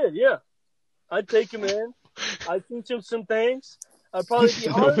raise a kid. Yeah, I'd take him in. I'd teach him some things. I'd probably be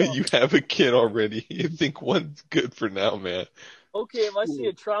hard. No, you have a kid already. You think one's good for now, man? Okay, if I see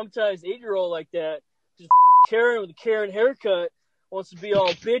a traumatized 8-year-old like that, just Karen with a Karen haircut, wants to be all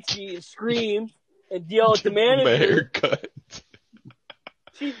bitchy and scream and yell at the manager. My haircut.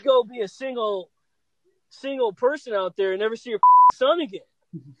 She'd go be a single person out there and never see her son again.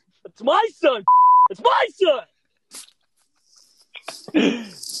 It's my son. It's my son.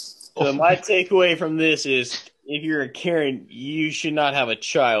 So my takeaway from this is, if you're a Karen, you should not have a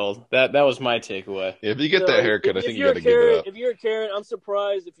child. That was my takeaway. Yeah, if you get that haircut, I think you got to give it up. If you're a Karen, I'm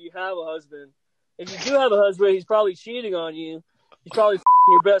surprised if you have a husband. If you do have a husband, he's probably cheating on you. He's probably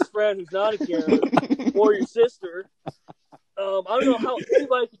your best friend who's not a Karen, or your sister. I don't know how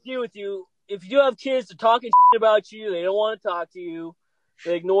anybody can deal with you. If you do have kids, they're talking about you. They don't want to talk to you.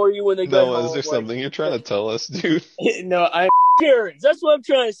 They ignore you when they go home. No, is there something you're trying to tell us, dude? No, I'm Karens. That's what I'm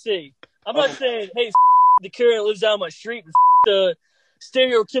trying to say. I'm not saying, hey, the Karen lives out on my street, the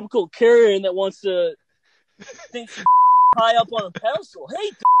stereotypical Karen that wants to think she's high up on a pedestal.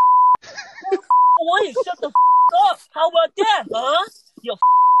 Hey, shut the up. How about that, huh? You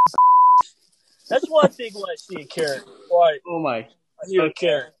That's what I think when I see a Karen. Right. Oh my! I hear a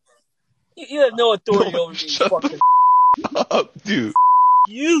Karen. You have no authority over me. Shut Fucking the up, dude.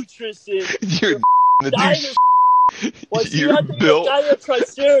 you, Tristan. You're You're built.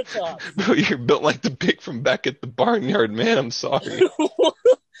 Triceratops. Bro, you're built like the pig from back at the barnyard, man. I'm sorry.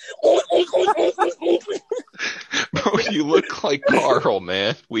 Bro, you look like Carl,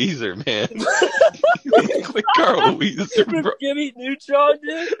 man. Weezer, man. You look like Carl Weezer, bro. Jimmy Neutron,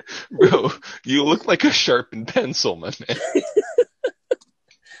 dude. Bro, you look like a sharpened pencil, my man.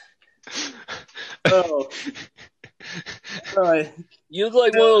 Oh. You look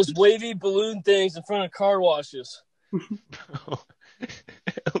like one of those wavy balloon things in front of car washes. Bro,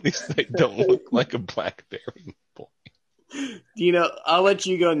 at least I don't look like a Blackberry boy. Dino, I'll let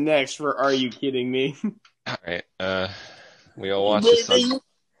you go next for Are You Kidding Me? All right. We all watched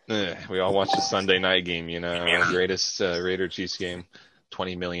the Sunday night game, you know, greatest Raider Chiefs game,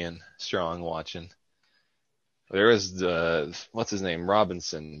 20 million strong watching. There was what's his name,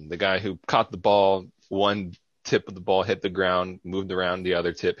 Robinson, the guy who caught the ball, one tip of the ball hit the ground, moved around, the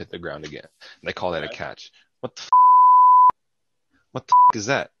other tip hit the ground again. And they call that a catch. What the is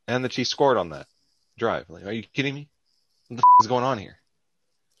that? And the Chiefs scored on that drive. Like, are you kidding me? What the is going on here?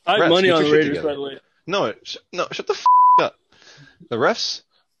 I have money on the Raiders, by the way. No, shut the up. The refs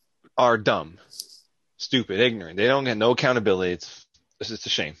are dumb, stupid, ignorant. They don't get no accountability. It's just a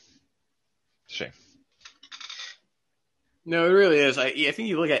shame. It's a shame. No, it really is. I think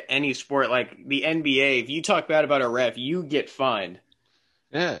you look at any sport, like the NBA, if you talk bad about a ref, you get fined.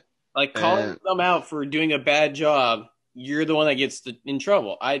 Yeah. Like calling them out for doing a bad job, you're the one that gets in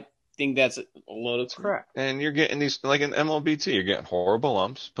trouble. I think that's a load of crap. And you're getting these, like in MLB too, you're getting horrible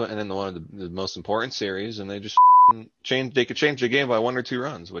umps, putting in one of the most important series, and they just they could change the game by 1 or 2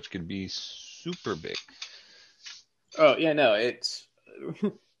 runs, which could be super big. Oh, yeah, no, it's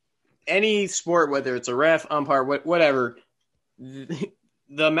any sport, whether it's a ref, umpire, whatever, the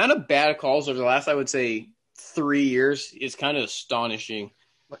amount of bad calls over the last, I would say, 3 years is kind of astonishing.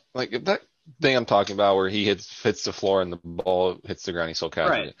 Like if that thing I'm talking about where he hits the floor and the ball hits the ground, he still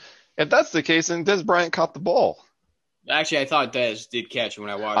catches it. If that's the case, then Dez Bryant caught the ball. Actually, I thought Dez did catch it when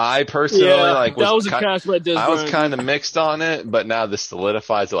I watched. I personally was a catch by Dez Bryant. I was kind of mixed on it, but now this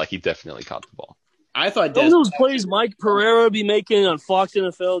solidifies it. Like he definitely caught the ball. I thought Dez. Those plays Mike Pereira be making on Fox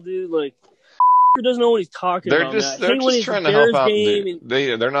NFL, dude. Like, doesn't know what he's talking about. They're just trying to help out.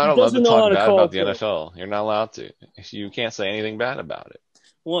 They're not allowed to talk bad about the NFL. You're not allowed to. You can't say anything bad about it.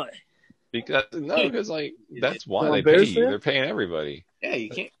 Why? Because like that's why they pay you. They're paying everybody. Yeah, you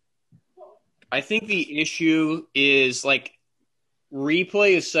can't. I think the issue is like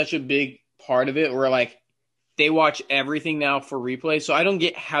replay is such a big part of it where like they watch everything now for replay. So I don't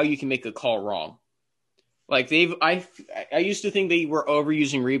get how you can make a call wrong. Like I used to think they were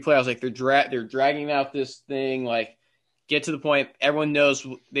overusing replay. I was like, they're dragging out this thing. Like, get to the point. Everyone knows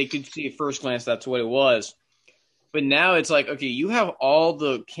they could see at first glance that's what it was. But now it's like, okay, you have all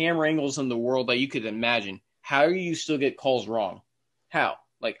the camera angles in the world that you could imagine. How do you still get calls wrong? How?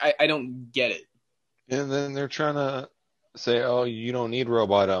 Like, I don't get it. And then they're trying to say, oh, you don't need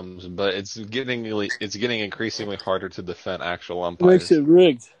robot umps, but it's getting increasingly harder to defend actual umpires. Makes it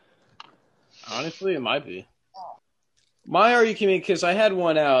rigged. Honestly, it might be. My argument, because I had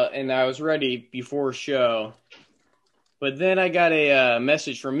one out and I was ready before show, but then I got a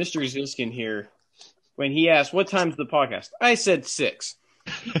message from Mr. Ziskin here when he asked, what time's the podcast? I said 6.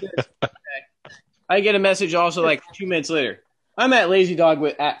 I get a message also like 2 minutes later. I'm at Lazy Dog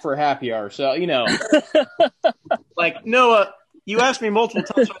for happy hour, so, you know. Like, Noah, you asked me multiple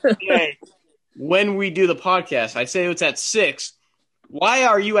times today when we do the podcast. I say it's at 6. Why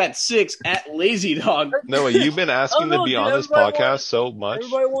are you at 6 at Lazy Dog? Noah, you've been asking to be on this podcast so much.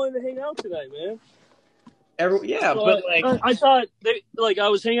 Everybody wanted to hang out tonight, man. But like I thought I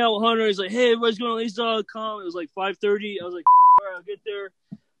was hanging out with Hunter. He's like, "Hey, everybody's going to LazyDog.com." It was like 5:30. I was like, "All right, I'll get there."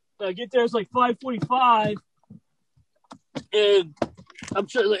 I get there. It's like 5:45, and I'm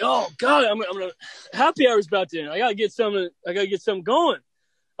sure like, "Oh God, I'm gonna happy hour's about to end. I gotta get something going."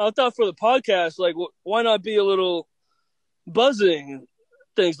 I thought for the podcast, like, why not be a little buzzing and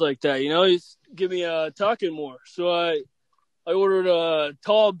things like that? You know, just give me talking more. So I ordered a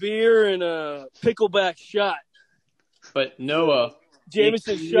tall beer and a pickleback shot. But Noah,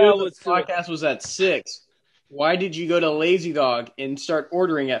 Jameson shot the podcast was at 6. Why did you go to Lazy Dog and start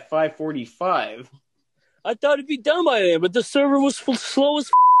ordering at 5:45? I thought it'd be done by then, but the server was slow as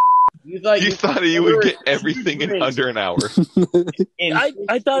You thought you would get everything in under an hour.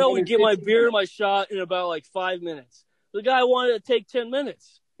 I thought I would get my beer and my shot in about like 5 minutes. The guy wanted to take 10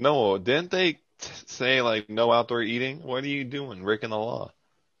 minutes. No, didn't they say like no outdoor eating? What are you doing, breaking the law?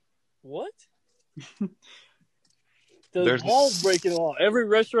 What? The mall's breaking the law. Every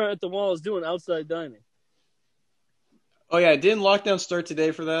restaurant at the mall is doing outside dining. Oh yeah, didn't lockdown start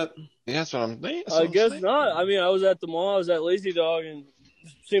today for that? Yeah, that's what I'm thinking. I guess not. I mean, I was at the mall. I was at Lazy Dog and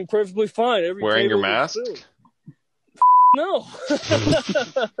it seemed perfectly fine. Every wearing your table was mask? filled. No.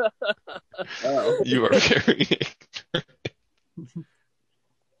 You are very.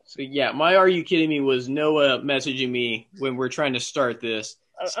 So yeah, my "Are you kidding me?" was Noah messaging me when we're trying to start this.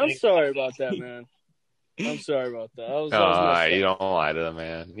 I'm sorry about that, man. I'm sorry about that. I was messed up. You don't lie to them,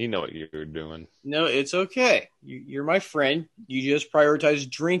 man. You know what you're doing. No, it's okay. You're my friend. You just prioritize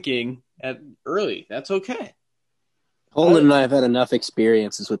drinking early. That's okay. Holden and I have had enough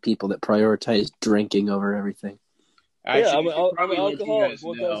experiences with people that prioritize drinking over everything. Actually, I'm an alcoholic.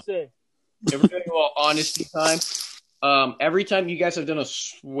 What can I say? If we're doing a little honesty time, every time you guys have done a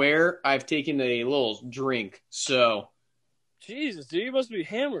swear, I've taken a little drink. So, Jesus, dude, you must be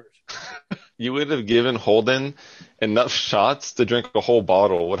hammered. You would have given Holden enough shots to drink a whole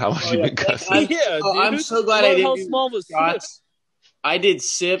bottle. How much you been cussing? I'm so glad I didn't How do small was shots. I did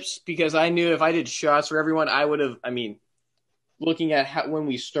sips because I knew if I did shots for everyone, I would have. I mean, looking at when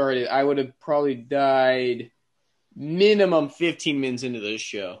we started, I would have probably died minimum 15 minutes into this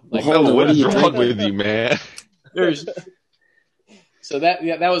show. Like, Holden, what is wrong with you, man? So that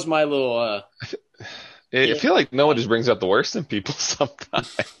was my little. I feel like no one just brings out the worst in people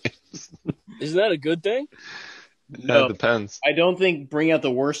sometimes. Isn't that a good thing? No, it depends. I don't think bringing out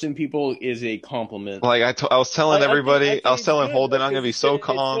the worst in people is a compliment. Like I was telling everybody, I was telling Holden, I'm gonna be so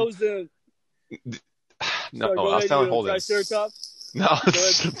calm. No, I was telling Holden. No,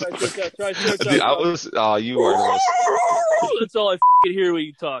 dude, I was. Oh, you are the most. That's all I hear when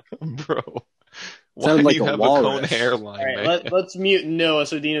you talk, bro. Why do like you have a cone hairline, right, man? Let's mute Noah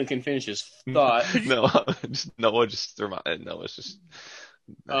so Dino can finish his thought. Noah just reminded. Noah's just.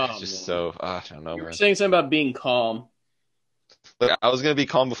 So I don't know. You were man. saying something about being calm. Look, I was gonna be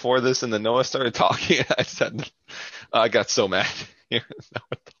calm before this, and then Noah started talking. I said, I got so mad. You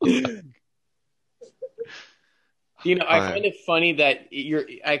know, I find it funny that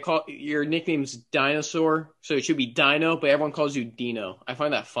your nickname's Dinosaur, so it should be Dino, but everyone calls you Dino. I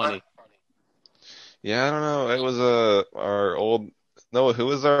find that funny. Yeah, I don't know. It was our old Noah. Who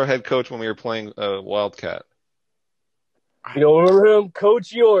was our head coach when we were playing Wildcat? You don't remember him,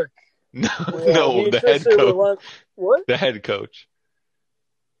 Coach York? No, the head coach. What? The head coach.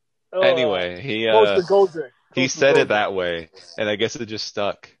 Oh, anyway, he said it that way, and I guess it just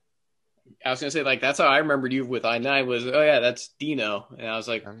stuck. I was gonna say that's how I remembered you with I-9 was. Oh yeah, that's Dino, and I was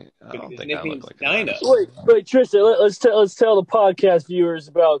like, I don't think I look like Dino. Wait, Tristan, let's tell the podcast viewers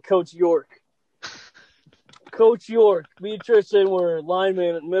about Coach York. Coach York, me and Tristan were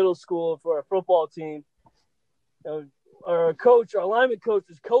linemen at middle school for our football team. Our lineman coach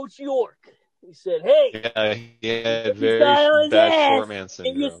was Coach York. He said, "Hey, yeah, he had very bad short man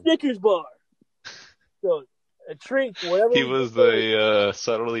syndrome. Give you a Snickers bar." So a treat, whatever. He was the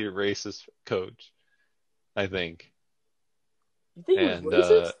subtly racist coach, I think. You think he was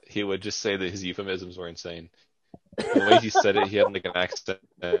racist? He would just say that his euphemisms were insane. The way he said it, he had like an accent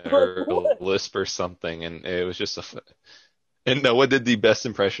or a lisp or something, and it was just And Noah did the best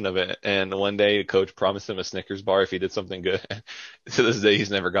impression of it. And one day, coach promised him a Snickers bar if he did something good. To this day,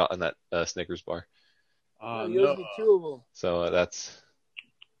 he's never gotten that Snickers bar. No. Two of them. So that's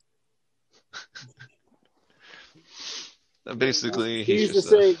basically he used to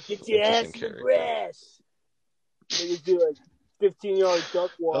say, "Get your ass in the grass." Niggas do like 15-yard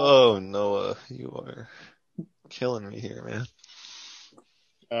duck walk. Oh, Noah, you are killing me here, man.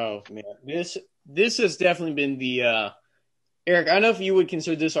 Oh man, this has definitely been the. Eric, I don't know if you would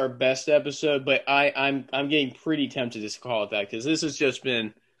consider this our best episode, but I'm getting pretty tempted to call it that because this has just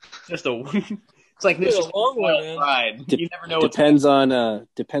been it's like this is a long ride. You never know. Depends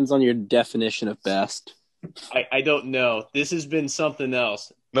on your definition of best. I don't know. This has been something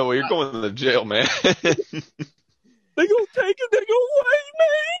else. No, you're going to the jail, man. They gonna take it. They gonna wait, man.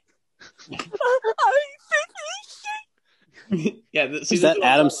 I ain't Yeah, is that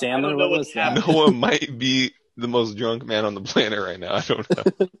Adam Sandler? What was that? Noah might be the most drunk man on the planet right now. I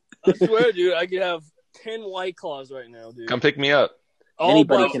don't know. I swear, dude, I could have 10 White Claws right now, dude. Come pick me up.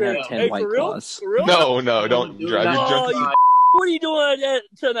 Anybody can have 10 White Claws. For real? No, don't drive your drunk. What are you doing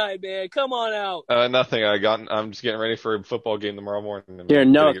tonight, man? Come on out. Nothing. I'm just getting ready for a football game tomorrow morning. Here,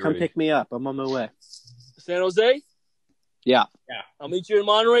 Noah, come pick me up. I'm on my way. San Jose? Yeah. I'll meet you in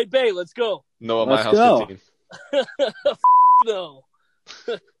Monterey Bay. Let's go. No, at my Let's house go. 15. No.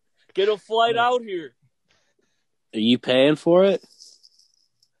 Get a flight out here. Are you paying for it?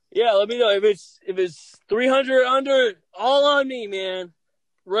 Yeah, let me know if it's 300 under. All on me, man.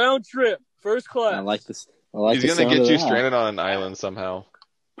 Round trip, first class. I like this. I like He's the gonna sound get of you that. stranded on an island somehow.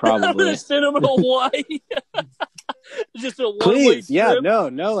 I'm Probably. gonna send him to Hawaii. Just a one-way Please, yeah, trip.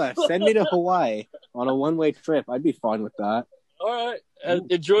 no. Send me to Hawaii on a one-way trip. I'd be fine with that. All right,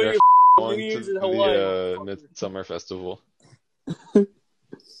 enjoy Yeah. your New Going Year's to in Hawaii. the Midsummer Festival.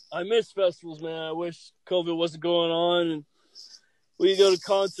 I miss festivals, man. I wish COVID wasn't going on and we could go to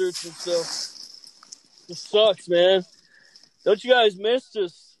concerts and stuff. It sucks, man. Don't you guys miss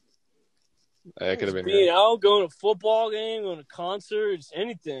just I could have been being here. out, going to a football game, going to concerts,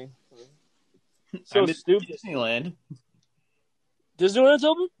 anything? I So miss stupid. Disneyland. Disneyland's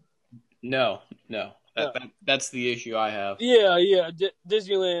open? No. That's the issue I have. Yeah.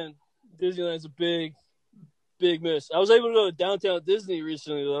 Disneyland. Disneyland's a big miss. I was able to go to Downtown Disney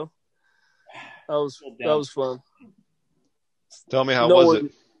recently, though. That was fun. Tell me, how No was one-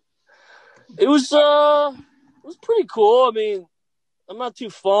 it? It was pretty cool. I mean, I'm not too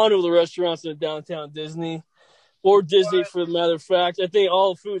fond of the restaurants in Downtown Disney or Disney, for the matter of fact. I think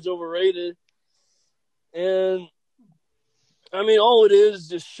all food's overrated. And, I mean, all it is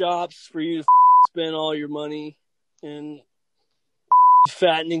just shops for you to spend all your money and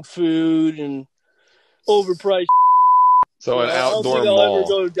fattening food and overpriced. So an I don't outdoor think I'll ever mall.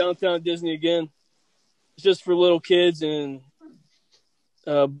 go to Downtown Disney again. It's just for little kids and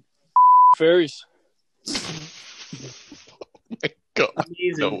fairies. God.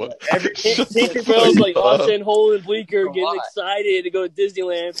 Amazing. No, what? Tinkerbell's like Austin, Hole, and Bleeker A getting lot. excited to go to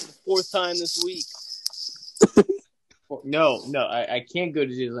Disneyland for the fourth time this week. No, I can't go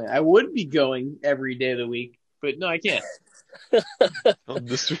to Disneyland. I would be going every day of the week, but no, I can't. Don't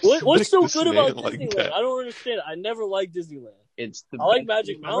disrespect What's so this good man about like Disneyland? that. I don't understand. I never liked Disneyland. It's the I like best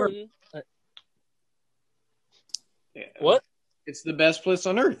Magic place on Earth. Mountain. Yeah. What? It's the best place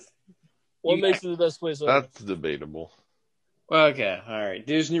on earth. What You- makes it the best place on earth? That's debatable. Okay, all right.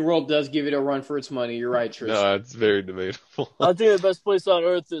 Disney World does give it a run for its money. You're right, Tristan. No, it's very debatable. I think the best place on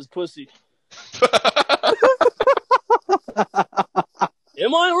earth is pussy.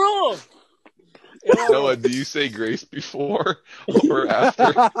 Am I wrong? Am I Noah, wrong? do you say grace before or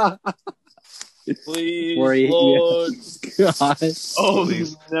after? Please, Or he- Lord. God. Oh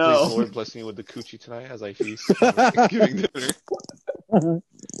Please, no! please, Lord, bless me with the coochie tonight as I feast on Thanksgiving dinner.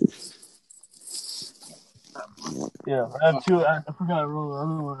 Yeah, I have two. I forgot to roll the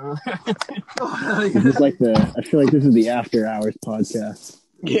other one earlier. Is this like the? I feel like this is the after hours podcast,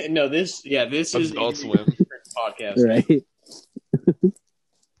 Yeah, no, this is Adult a Swim. different podcast. right?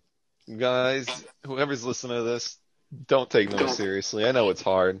 Guys, whoever's listening to this, don't take Noah seriously. I know it's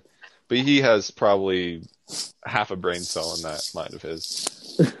hard, but he has probably half a brain cell in that mind of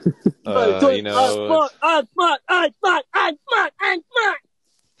his. You know, I'm smart.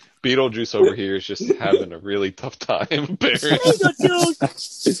 Beetlejuice over here is just having a really tough time. Apparently.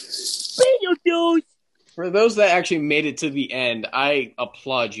 Beetlejuice. For those that actually made it to the end, I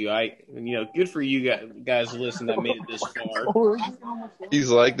applaud you. Good for you guys listen that made it this far. He's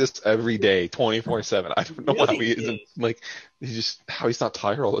like this every day, 24/7. I don't know how he Really isn't like. How he's not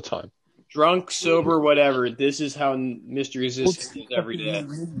tired all the time. Drunk, sober, whatever. This is how Mr. Resistance is every day.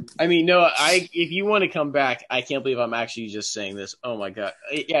 I mean, no, if you want to come back, I can't believe I'm actually just saying this. Oh my god,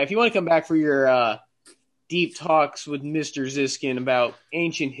 yeah. If you want to come back for your deep talks with Mr. Ziskin about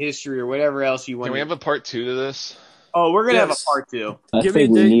ancient history or whatever else you want, Can we have a part 2 to this? Oh, we're gonna have a Yes. part 2. I Give me think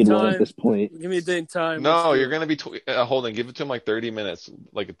a we date need and one time. at this point. Give me a date and time. No, you're gonna be Holden. Give it to him like 30 minutes,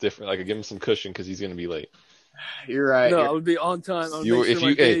 like a different, like give him some cushion because he's gonna be late. You're right. No, I would be on time. I would make sure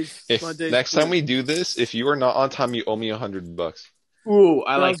my days, Next time we do this, if you are not on time, you owe me $100. Ooh,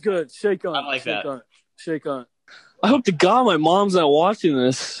 I that like. was good. Shake on. I like shake that. On. Shake on. I hope to God my mom's not watching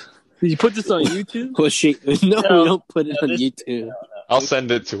this. Did you put this on YouTube? Was she? No, we don't put it on this- YouTube. I'll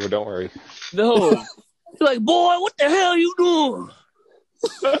send it to her. Don't worry. No. You're like, boy, what the hell you doing?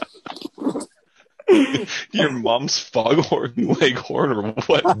 Your mom's foghorn leghorn or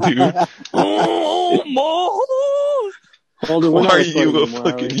what, dude? Oh, mom. Hold on, we're Why not are recording you a anymore, are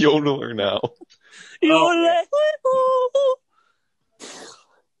fucking we? yodeler now? You're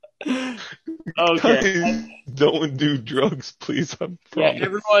Okay. Guys, don't do drugs, please. I Yeah, promise.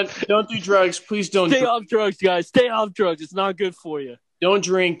 everyone, don't do drugs. Please don't. Stay off drugs, guys. Stay off drugs. It's not good for you. Don't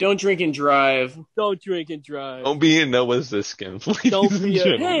drink. Don't drink and drive. Don't drink and drive. Don't be in Noah's Ziskin, please. Don't be a,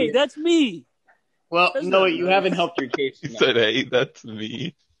 gentlemen. hey, that's me. Well, That's no, not you nice. haven't helped your case. He tonight. said, hey, that's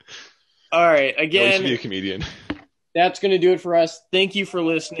me. All right, No, you should be a again. comedian. That's going to do it for us. Thank you for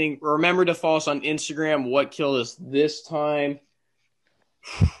listening. Remember to follow us on Instagram, What Killed Us This Time.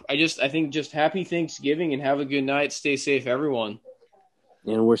 I think happy Thanksgiving and have a good night. Stay safe, everyone.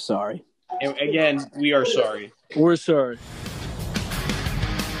 And we're sorry. And again, we are sorry. We're sorry.